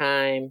amazing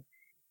time,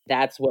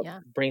 that's what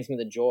brings me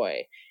the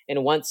joy.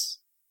 And once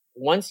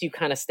you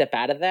kind of step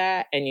out of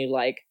that and you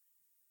like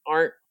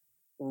aren't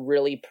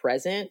really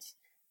present,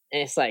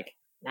 and it's like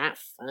not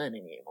fun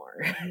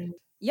anymore.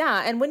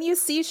 Yeah. And when you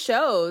see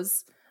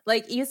shows,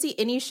 like you see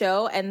any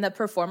show and the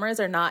performers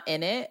are not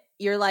in it,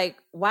 you're like,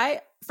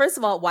 why? First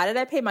of all, why did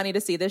I pay money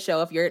to see this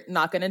show if you're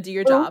not going to do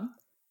your job?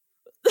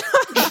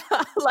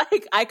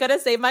 Like, I could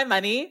have saved my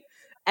money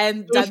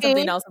and done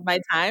something else with my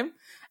time.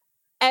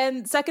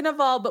 And second of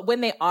all, but when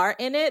they are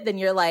in it, then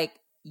you're like,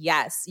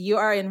 yes, you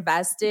are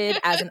invested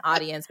as an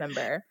audience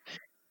member.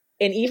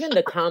 And even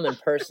the common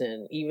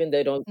person, even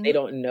they don't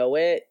know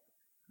it,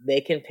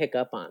 they can pick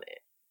up on it.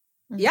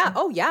 Yeah.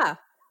 Oh yeah.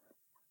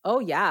 Oh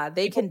yeah.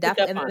 They can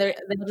definitely,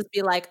 they'll just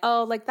be like,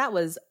 oh, like that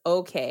was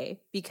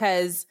okay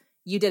because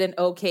you did an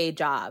okay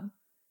job.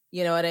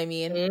 You know what I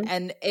mean?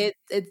 And it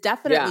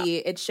definitely,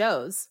 it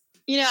shows.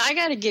 You know, I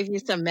got to give you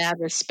some mad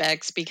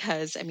respects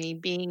because, I mean,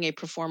 being a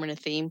performer in a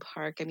theme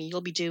park, I mean,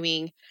 you'll be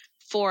doing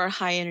 4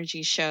 high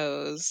energy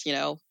shows,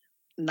 9:30,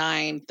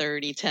 10:30,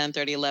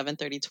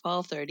 11:30,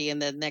 12:30,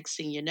 and the next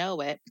thing you know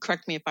it,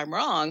 correct me if I'm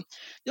wrong,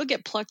 you'll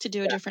get plucked to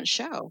do a different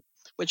show,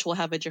 which will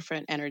have a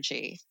different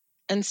energy.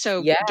 And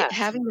so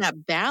having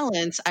that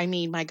balance, I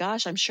mean, my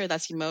gosh, I'm sure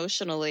that's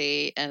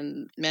emotionally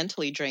and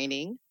mentally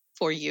draining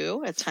for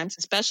you at times,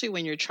 especially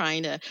when you're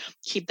trying to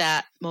keep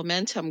that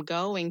momentum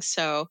going.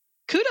 So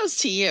kudos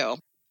to you.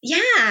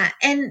 Yeah.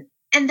 And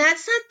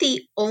that's not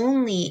the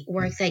only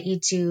work that you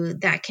do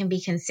that can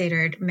be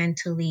considered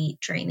mentally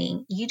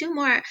draining. You do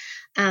more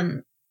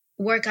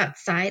work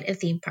outside of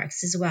theme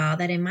parks as well,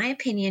 that in my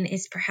opinion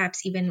is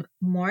perhaps even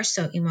more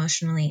so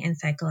emotionally and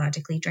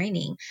psychologically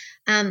draining.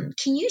 Can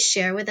you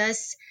share with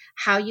us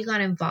how you got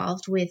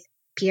involved with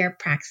peer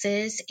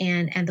praxis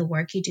and the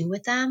work you do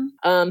with them?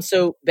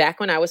 So back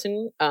when I was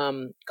in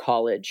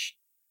college,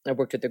 I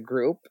worked with a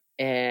group,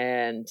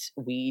 and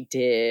we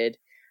did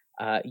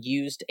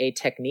used a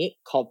technique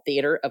called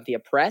theater of the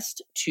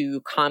oppressed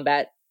to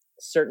combat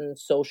certain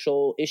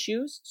social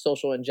issues,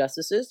 social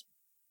injustices.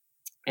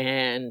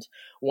 And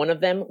one of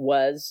them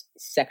was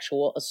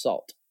sexual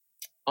assault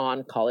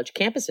on college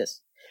campuses.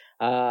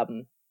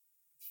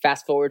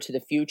 Fast forward to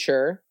the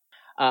future,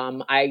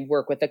 I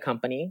work with a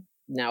company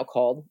now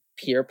called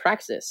Peer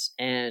Praxis,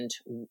 and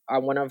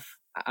one of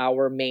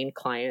our main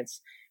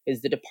clients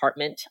is the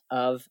Department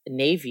of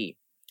Navy,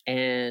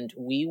 and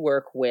we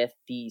work with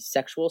the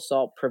Sexual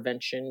Assault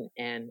Prevention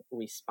and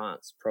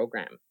Response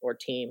Program, or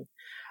team,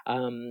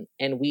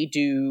 and we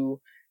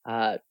do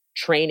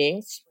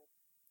trainings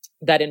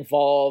that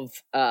involve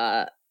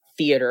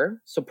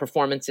theater, so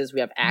performances.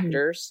 We have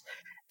actors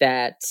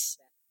that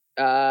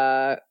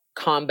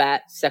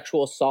combat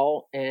sexual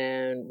assault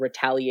and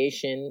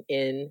retaliation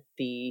in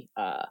the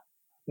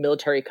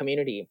military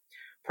community,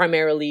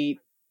 primarily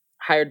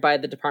hired by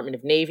the Department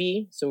of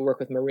Navy. So we work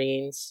with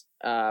Marines,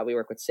 we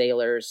work with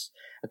sailors,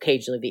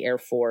 occasionally the Air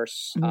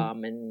Force,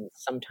 and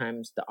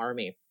sometimes the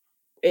Army.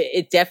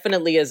 It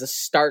definitely is a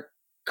stark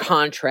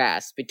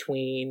contrast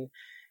between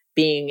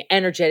being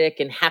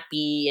energetic and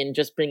happy and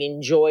just bringing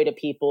joy to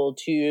people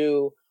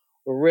to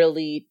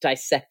really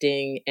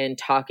dissecting and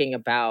talking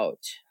about,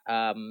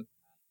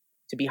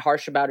 to be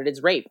harsh about it,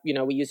 is rape.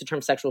 We use the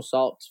term sexual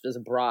assault as a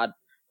broad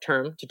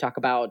term to talk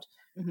about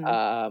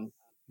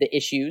the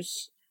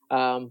issues,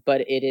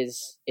 but it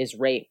is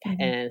rape.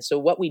 And so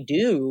what we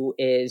do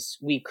is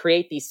we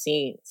create these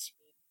scenes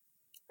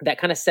that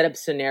kind of set up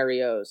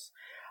scenarios,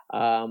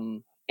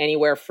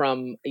 anywhere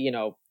from,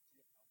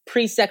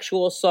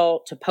 pre-sexual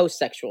assault to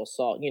post-sexual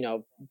assault,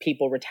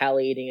 people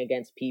retaliating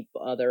against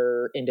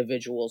other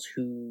individuals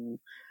who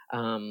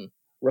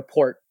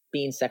report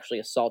being sexually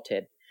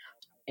assaulted.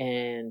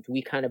 And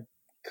we kind of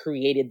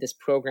created this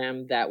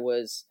program that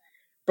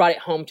brought it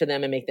home to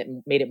them and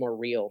made it more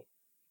real.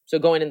 So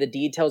going into the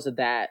details of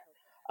that,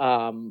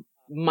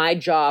 my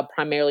job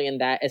primarily in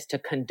that is to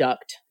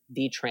conduct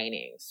the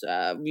trainings.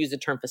 We use the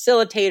term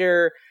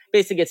facilitator.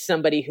 Basically, it's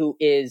somebody who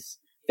is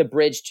the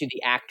bridge to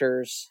the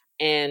actors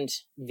and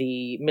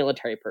the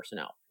military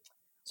personnel.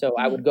 So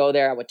I would go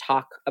there, I would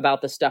talk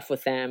about the stuff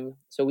with them.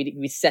 So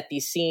we set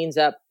these scenes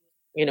up,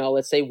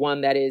 let's say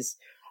one that is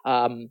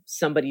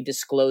somebody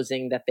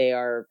disclosing that they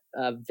are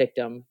a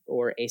victim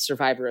or a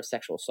survivor of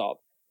sexual assault,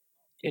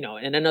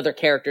 and another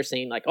character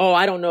saying like, oh,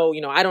 I don't know,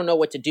 I don't know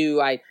what to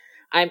do.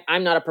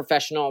 I'm not a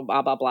professional,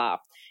 blah, blah, blah,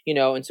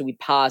 and so we'd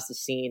pause the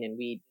scene and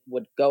we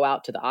would go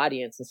out to the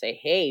audience and say,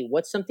 hey,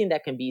 what's something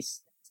that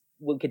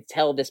we could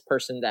tell this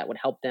person that would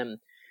help them,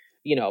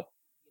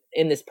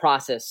 in this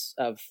process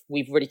of,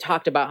 we've already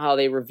talked about how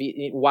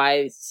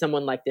why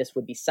someone like this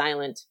would be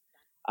silent.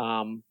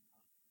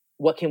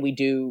 What can we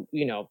do,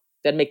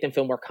 that make them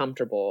feel more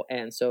comfortable?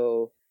 And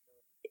so,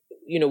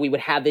 we would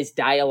have this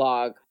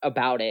dialogue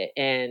about it.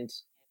 And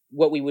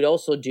what we would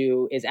also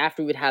do is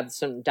after we would have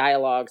some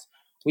dialogues,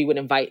 we would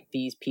invite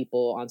these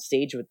people on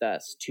stage with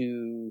us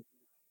to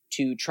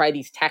try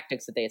these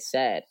tactics that they had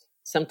said.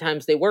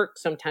 Sometimes they work,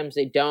 sometimes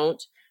they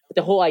don't. But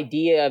the whole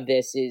idea of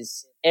this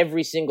is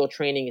every single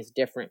training is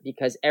different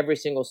because every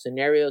single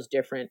scenario is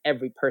different.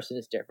 Every person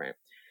is different.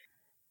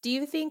 Do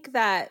you think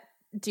that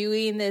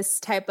doing this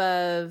type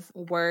of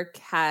work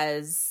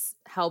has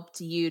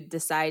helped you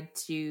decide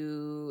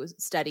to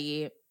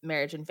study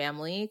marriage and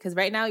family? Because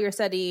right now you're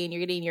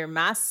getting your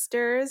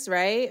master's,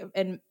 right,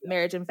 in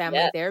marriage and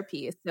family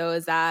therapy. So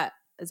is that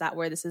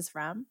where this is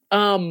from?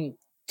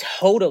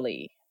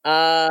 Totally.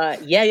 Yeah.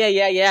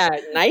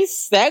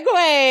 Nice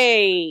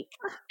segue.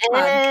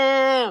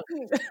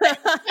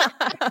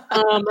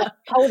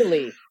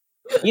 Totally.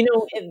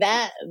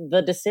 That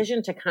the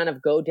decision to kind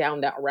of go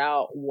down that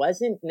route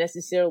wasn't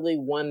necessarily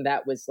one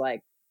that was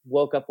like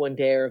woke up one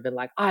day or been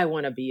like, I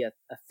want to be a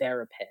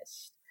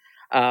therapist.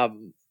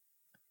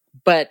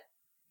 But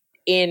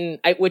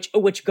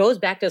which goes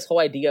back to this whole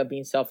idea of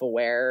being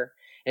self-aware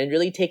and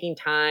really taking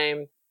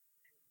time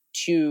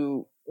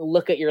to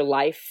look at your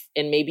life.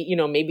 And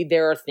maybe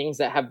there are things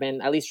that have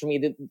been, at least for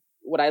me,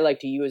 what I like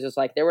to use is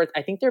like,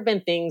 I think there have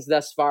been things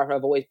thus far who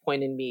have always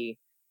pointed me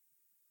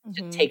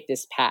to take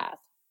this path.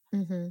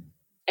 Mm-hmm.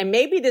 And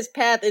maybe this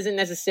path isn't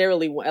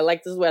necessarily,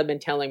 this is what I've been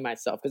telling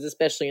myself, because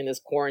especially in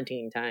this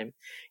quarantine time,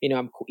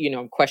 I'm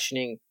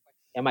questioning,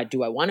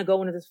 do I want to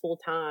go into this full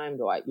time?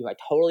 Do I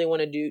totally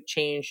want to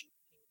change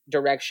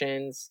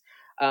directions?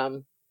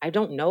 I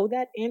don't know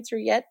that answer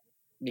yet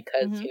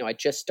because, I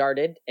just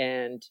started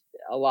and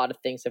a lot of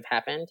things have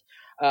happened.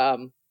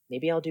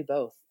 Maybe I'll do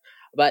both,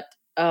 but,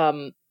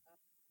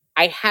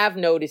 I have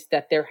noticed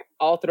that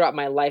all throughout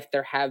my life,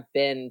 there have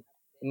been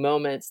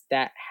moments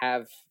that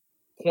have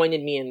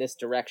pointed me in this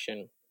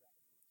direction,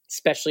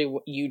 especially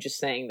you just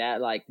saying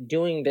that, like,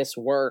 doing this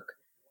work,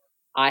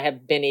 I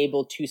have been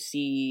able to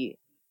see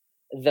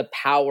the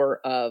power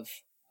of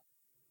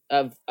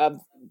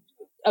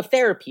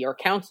therapy or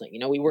counseling.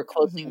 We work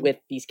closely with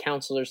these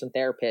counselors and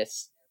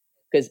therapists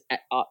because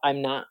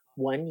I'm not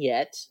one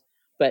yet,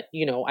 but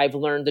I've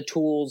learned the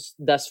tools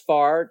thus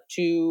far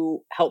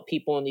to help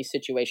people in these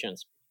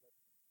situations.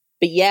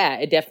 But yeah,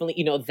 it definitely,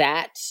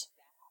 that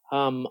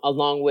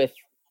along with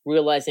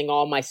realizing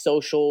all my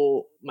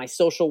social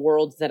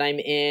worlds that I'm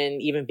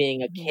in, even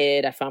being a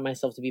kid, I found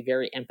myself to be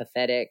very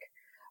empathetic.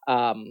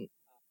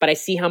 But I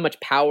see how much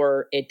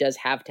power it does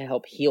have to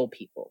help heal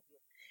people.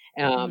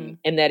 And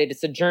that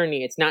it's a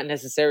journey. It's not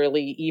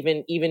necessarily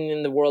even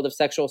in the world of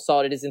sexual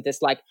assault. It isn't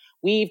this like,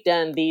 we've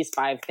done these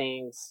 5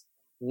 things,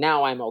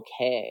 now I'm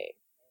okay,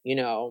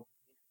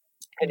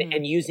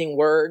 and using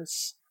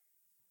words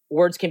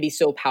can be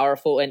so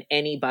powerful in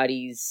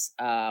anybody's,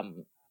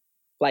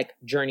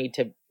 journey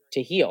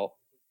to heal.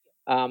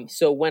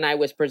 So when I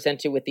was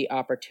presented with the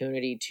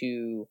opportunity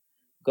to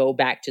go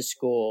back to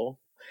school,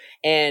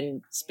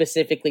 and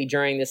specifically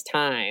during this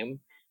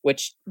time,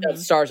 which the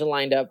stars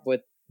aligned up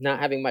with not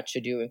having much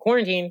to do in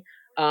quarantine,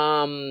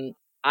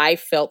 I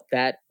felt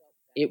that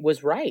it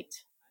was right.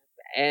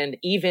 And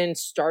even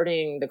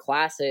starting the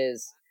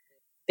classes,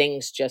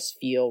 things just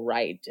feel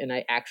right. And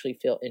I actually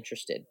feel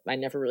interested. I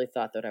never really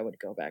thought that I would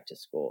go back to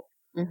school.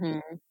 Mm-hmm.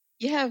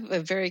 You have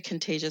a very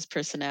contagious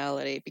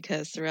personality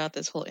because throughout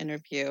this whole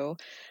interview,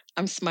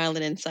 I'm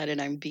smiling inside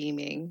and I'm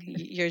beaming.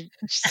 You're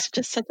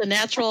just such a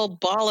natural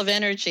ball of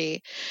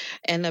energy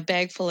and a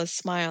bag full of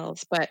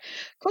smiles. But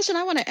question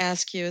I want to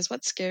ask you is,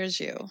 what scares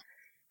you?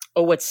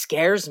 Oh, what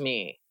scares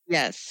me?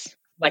 Yes.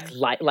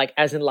 Like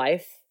as in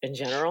life in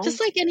general?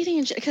 Just like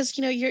anything, because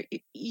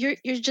you're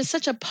just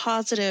such a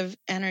positive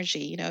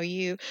energy.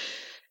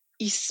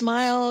 you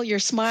smile, your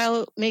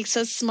smile makes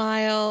us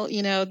smile.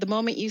 The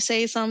moment you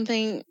say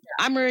something,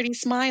 I'm already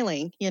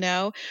smiling,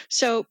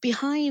 So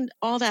behind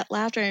all that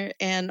laughter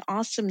and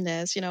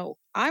awesomeness,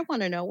 I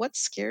want to know, what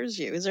scares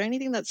you? Is there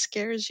anything that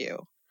scares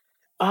you?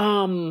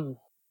 I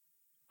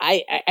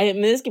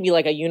mean, this could be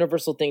like a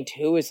universal thing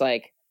too, is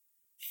like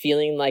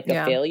feeling like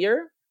a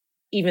failure.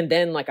 Even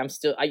then, like I'm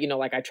still,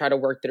 like I try to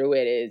work through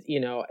it, is,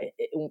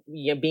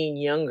 being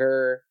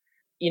younger,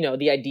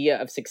 the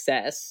idea of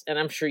success. And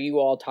I'm sure you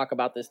all talk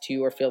about this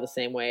too, or feel the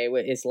same way,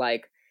 is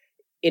like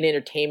in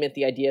entertainment,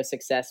 the idea of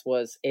success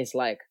is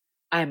like,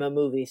 I'm a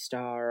movie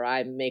star,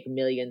 I make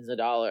millions of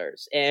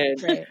dollars.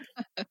 And Right.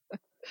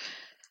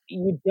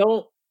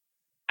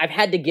 I've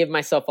had to give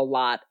myself a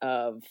lot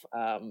of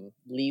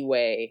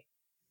leeway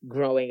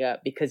growing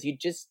up, because you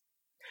just,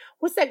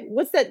 what's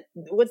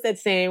that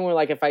saying where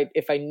like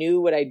if I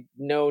knew what I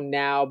know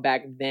now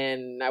back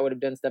then, I would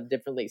have done stuff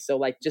differently. So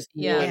like just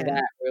knowing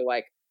that, where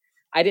like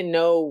I didn't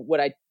know what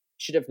I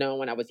should have known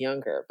when I was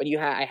younger, but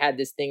I had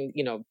this thing,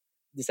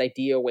 this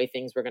idea way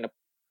things were going to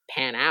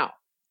pan out.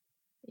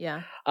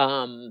 Yeah.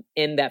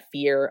 In that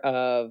fear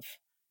of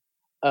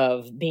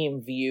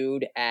being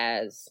viewed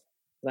as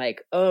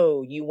like,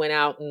 oh, you went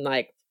out and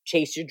like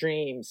chased your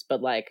dreams,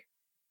 but like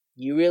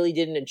you really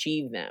didn't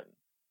achieve them.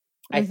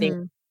 I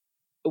think,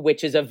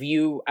 which is a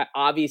view,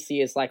 obviously,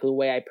 is like the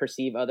way I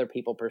perceive other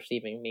people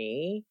perceiving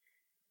me,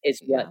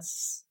 is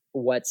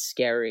what's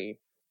scary.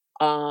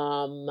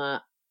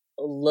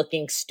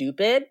 Looking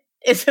stupid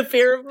is a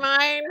fear of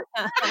mine.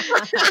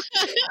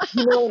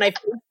 When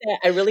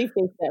I really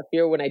faced that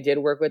fear when I did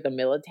work with the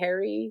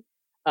military.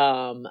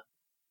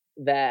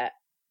 That,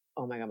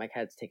 oh my God, my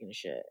cat's taking a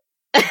shit.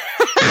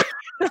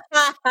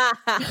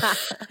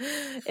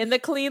 In the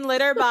clean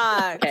litter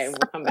box. Okay,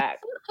 we'll come back.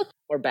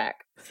 We're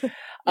back.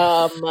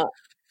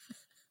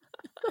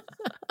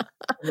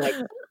 Like,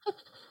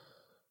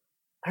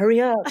 hurry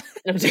up.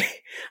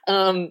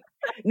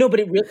 No, but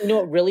it really,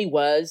 it really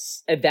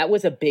was, that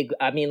was a big,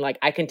 I mean, like,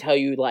 I can tell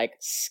you, like,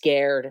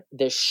 scared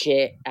the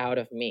shit out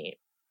of me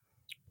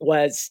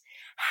was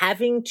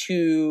having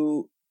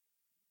to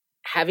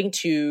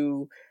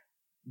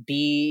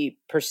be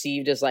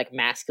perceived as like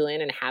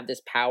masculine and have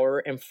this power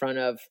in front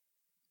of,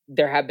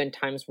 there have been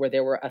times where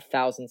there were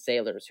 1,000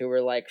 sailors who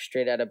were like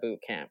straight out of boot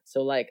camp.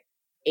 So like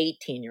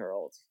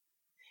 18-year-olds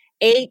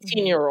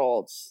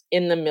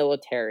in the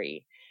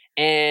military.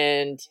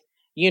 And,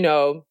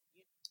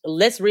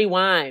 let's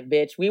rewind,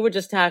 bitch. We were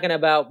just talking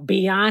about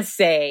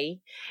Beyonce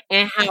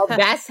and how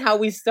that's how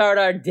we start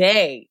our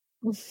day.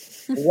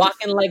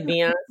 Walking like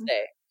Beyonce.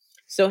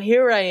 So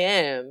here I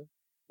am,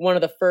 one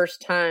of the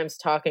first times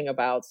talking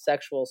about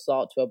sexual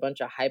assault to a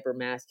bunch of hyper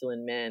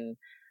masculine men.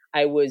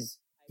 I was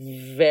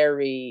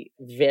very,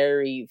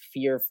 very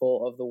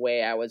fearful of the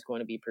way I was going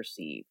to be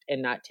perceived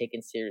and not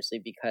taken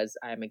seriously because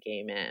I'm a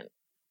gay man.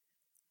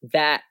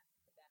 That,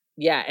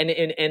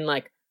 and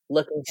like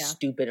looking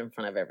stupid in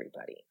front of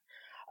everybody.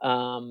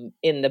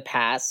 In the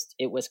past,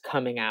 it was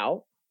coming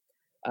out,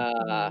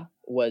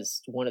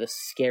 was one of the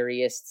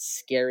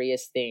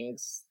scariest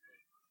things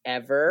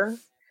ever.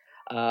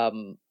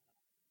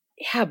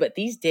 But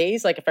these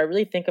days, like if I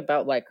really think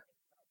about like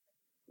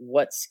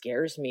what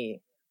scares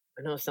me,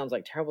 I know it sounds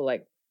like terrible,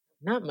 like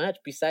not much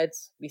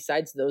besides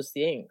those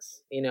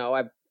things.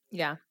 I've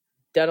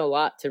done a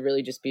lot to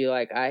really just be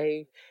like,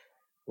 I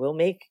will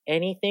make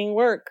anything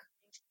work.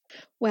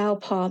 Wow,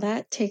 Paul,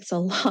 that takes a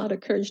lot of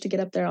courage to get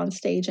up there on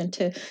stage and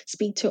to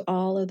speak to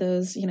all of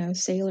those,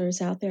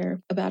 sailors out there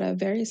about a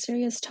very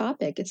serious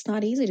topic. It's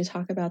not easy to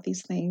talk about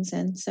these things.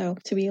 And so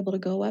to be able to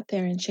go up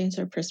there and change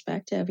their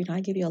perspective,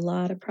 I give you a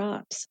lot of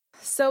props.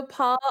 So,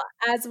 Paul,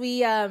 as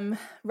we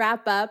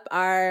wrap up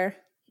our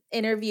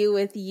interview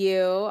with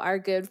you, our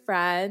good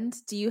friend,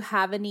 do you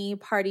have any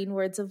parting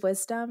words of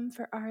wisdom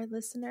for our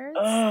listeners?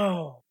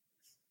 Oh,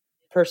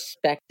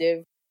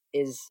 perspective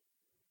is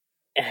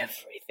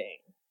everything.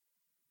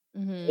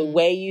 The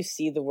way you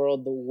see the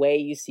world, the way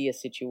you see a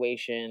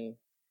situation,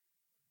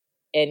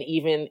 and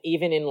even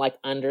in like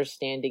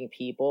understanding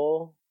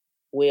people,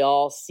 we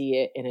all see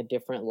it in a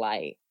different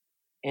light.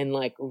 And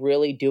like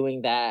really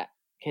doing that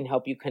can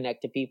help you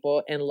connect to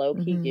people and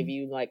low-key give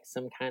you like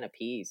some kind of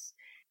peace.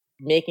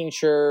 Making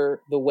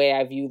sure the way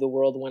I view the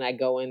world when I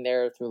go in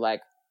there through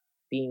like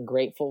being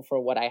grateful for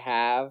what I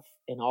have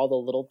and all the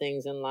little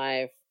things in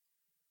life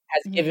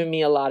has given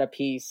me a lot of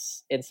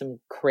peace in some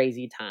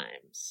crazy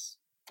times.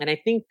 And I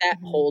think that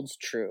holds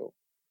true.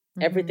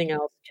 Everything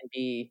else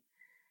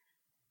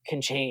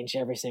can change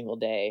every single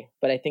day.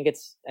 But I think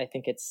it's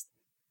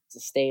to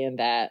stay in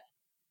that,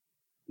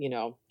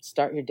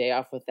 start your day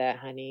off with that,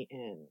 honey,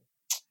 and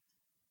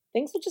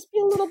things will just be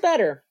a little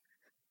better.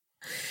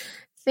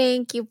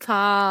 Thank you,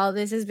 Paul.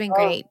 This has been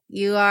great.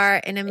 You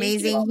are an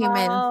amazing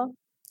human.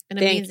 An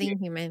amazing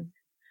human.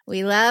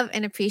 We love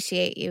and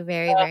appreciate you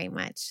very, very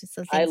much.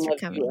 So thanks for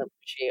coming. I love you and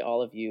appreciate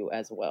all of you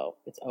as well.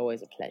 It's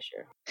always a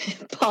pleasure.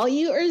 Paul,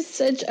 you are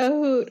such a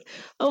hoot.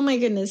 Oh my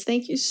goodness.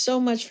 Thank you so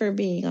much for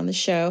being on the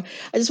show.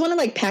 I just want to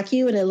like pack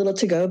you in a little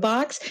to-go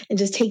box and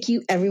just take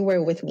you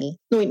everywhere with me.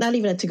 No, wait, not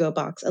even a to-go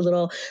box, a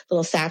little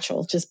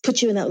satchel. Just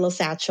put you in that little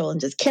satchel and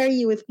just carry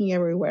you with me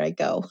everywhere I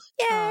go.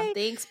 Yay! Oh,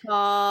 thanks,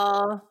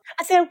 Paul.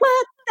 I said,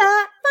 what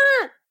the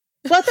fun?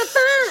 What the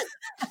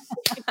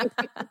fun?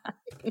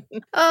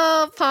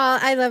 Oh, Paul,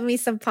 I love me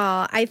some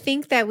Paul. I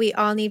think that we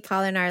all need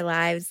Paul in our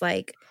lives,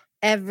 like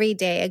every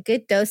day. A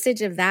good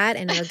dosage of that,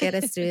 and it'll get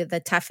us through the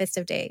toughest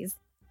of days.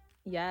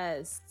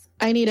 Yes.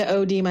 I need to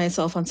OD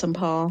myself on some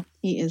Paul.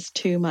 He is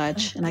too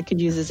much, and I could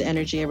use his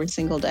energy every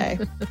single day.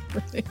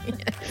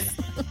 Yes.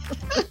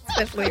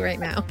 Especially right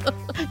now.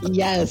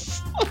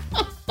 Yes.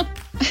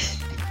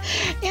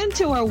 And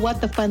to our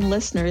What the Fun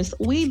listeners,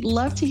 we'd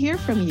love to hear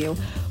from you.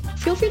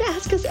 Feel free to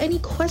ask us any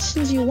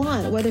questions you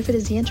want, whether if it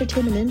is the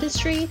entertainment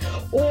industry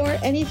or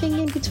anything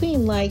in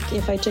between, like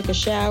if I took a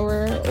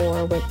shower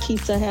or what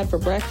pizza I had for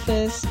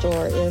breakfast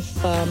or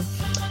if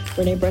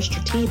Renee brushed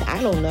her teeth.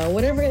 I don't know,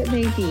 whatever it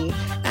may be.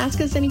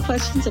 Ask us any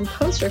questions and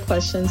post your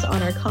questions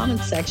on our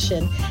comments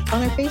section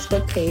on our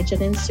Facebook page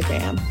and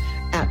Instagram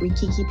at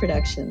Rikiki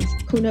Productions.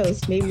 Who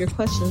knows, maybe your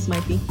questions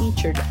might be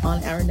featured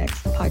on our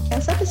next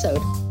podcast episode.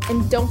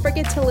 And don't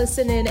forget to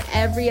listen in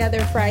every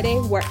other Friday,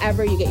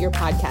 wherever you get your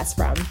podcast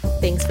from.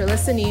 Thanks for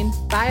listening.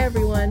 Bye,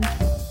 everyone.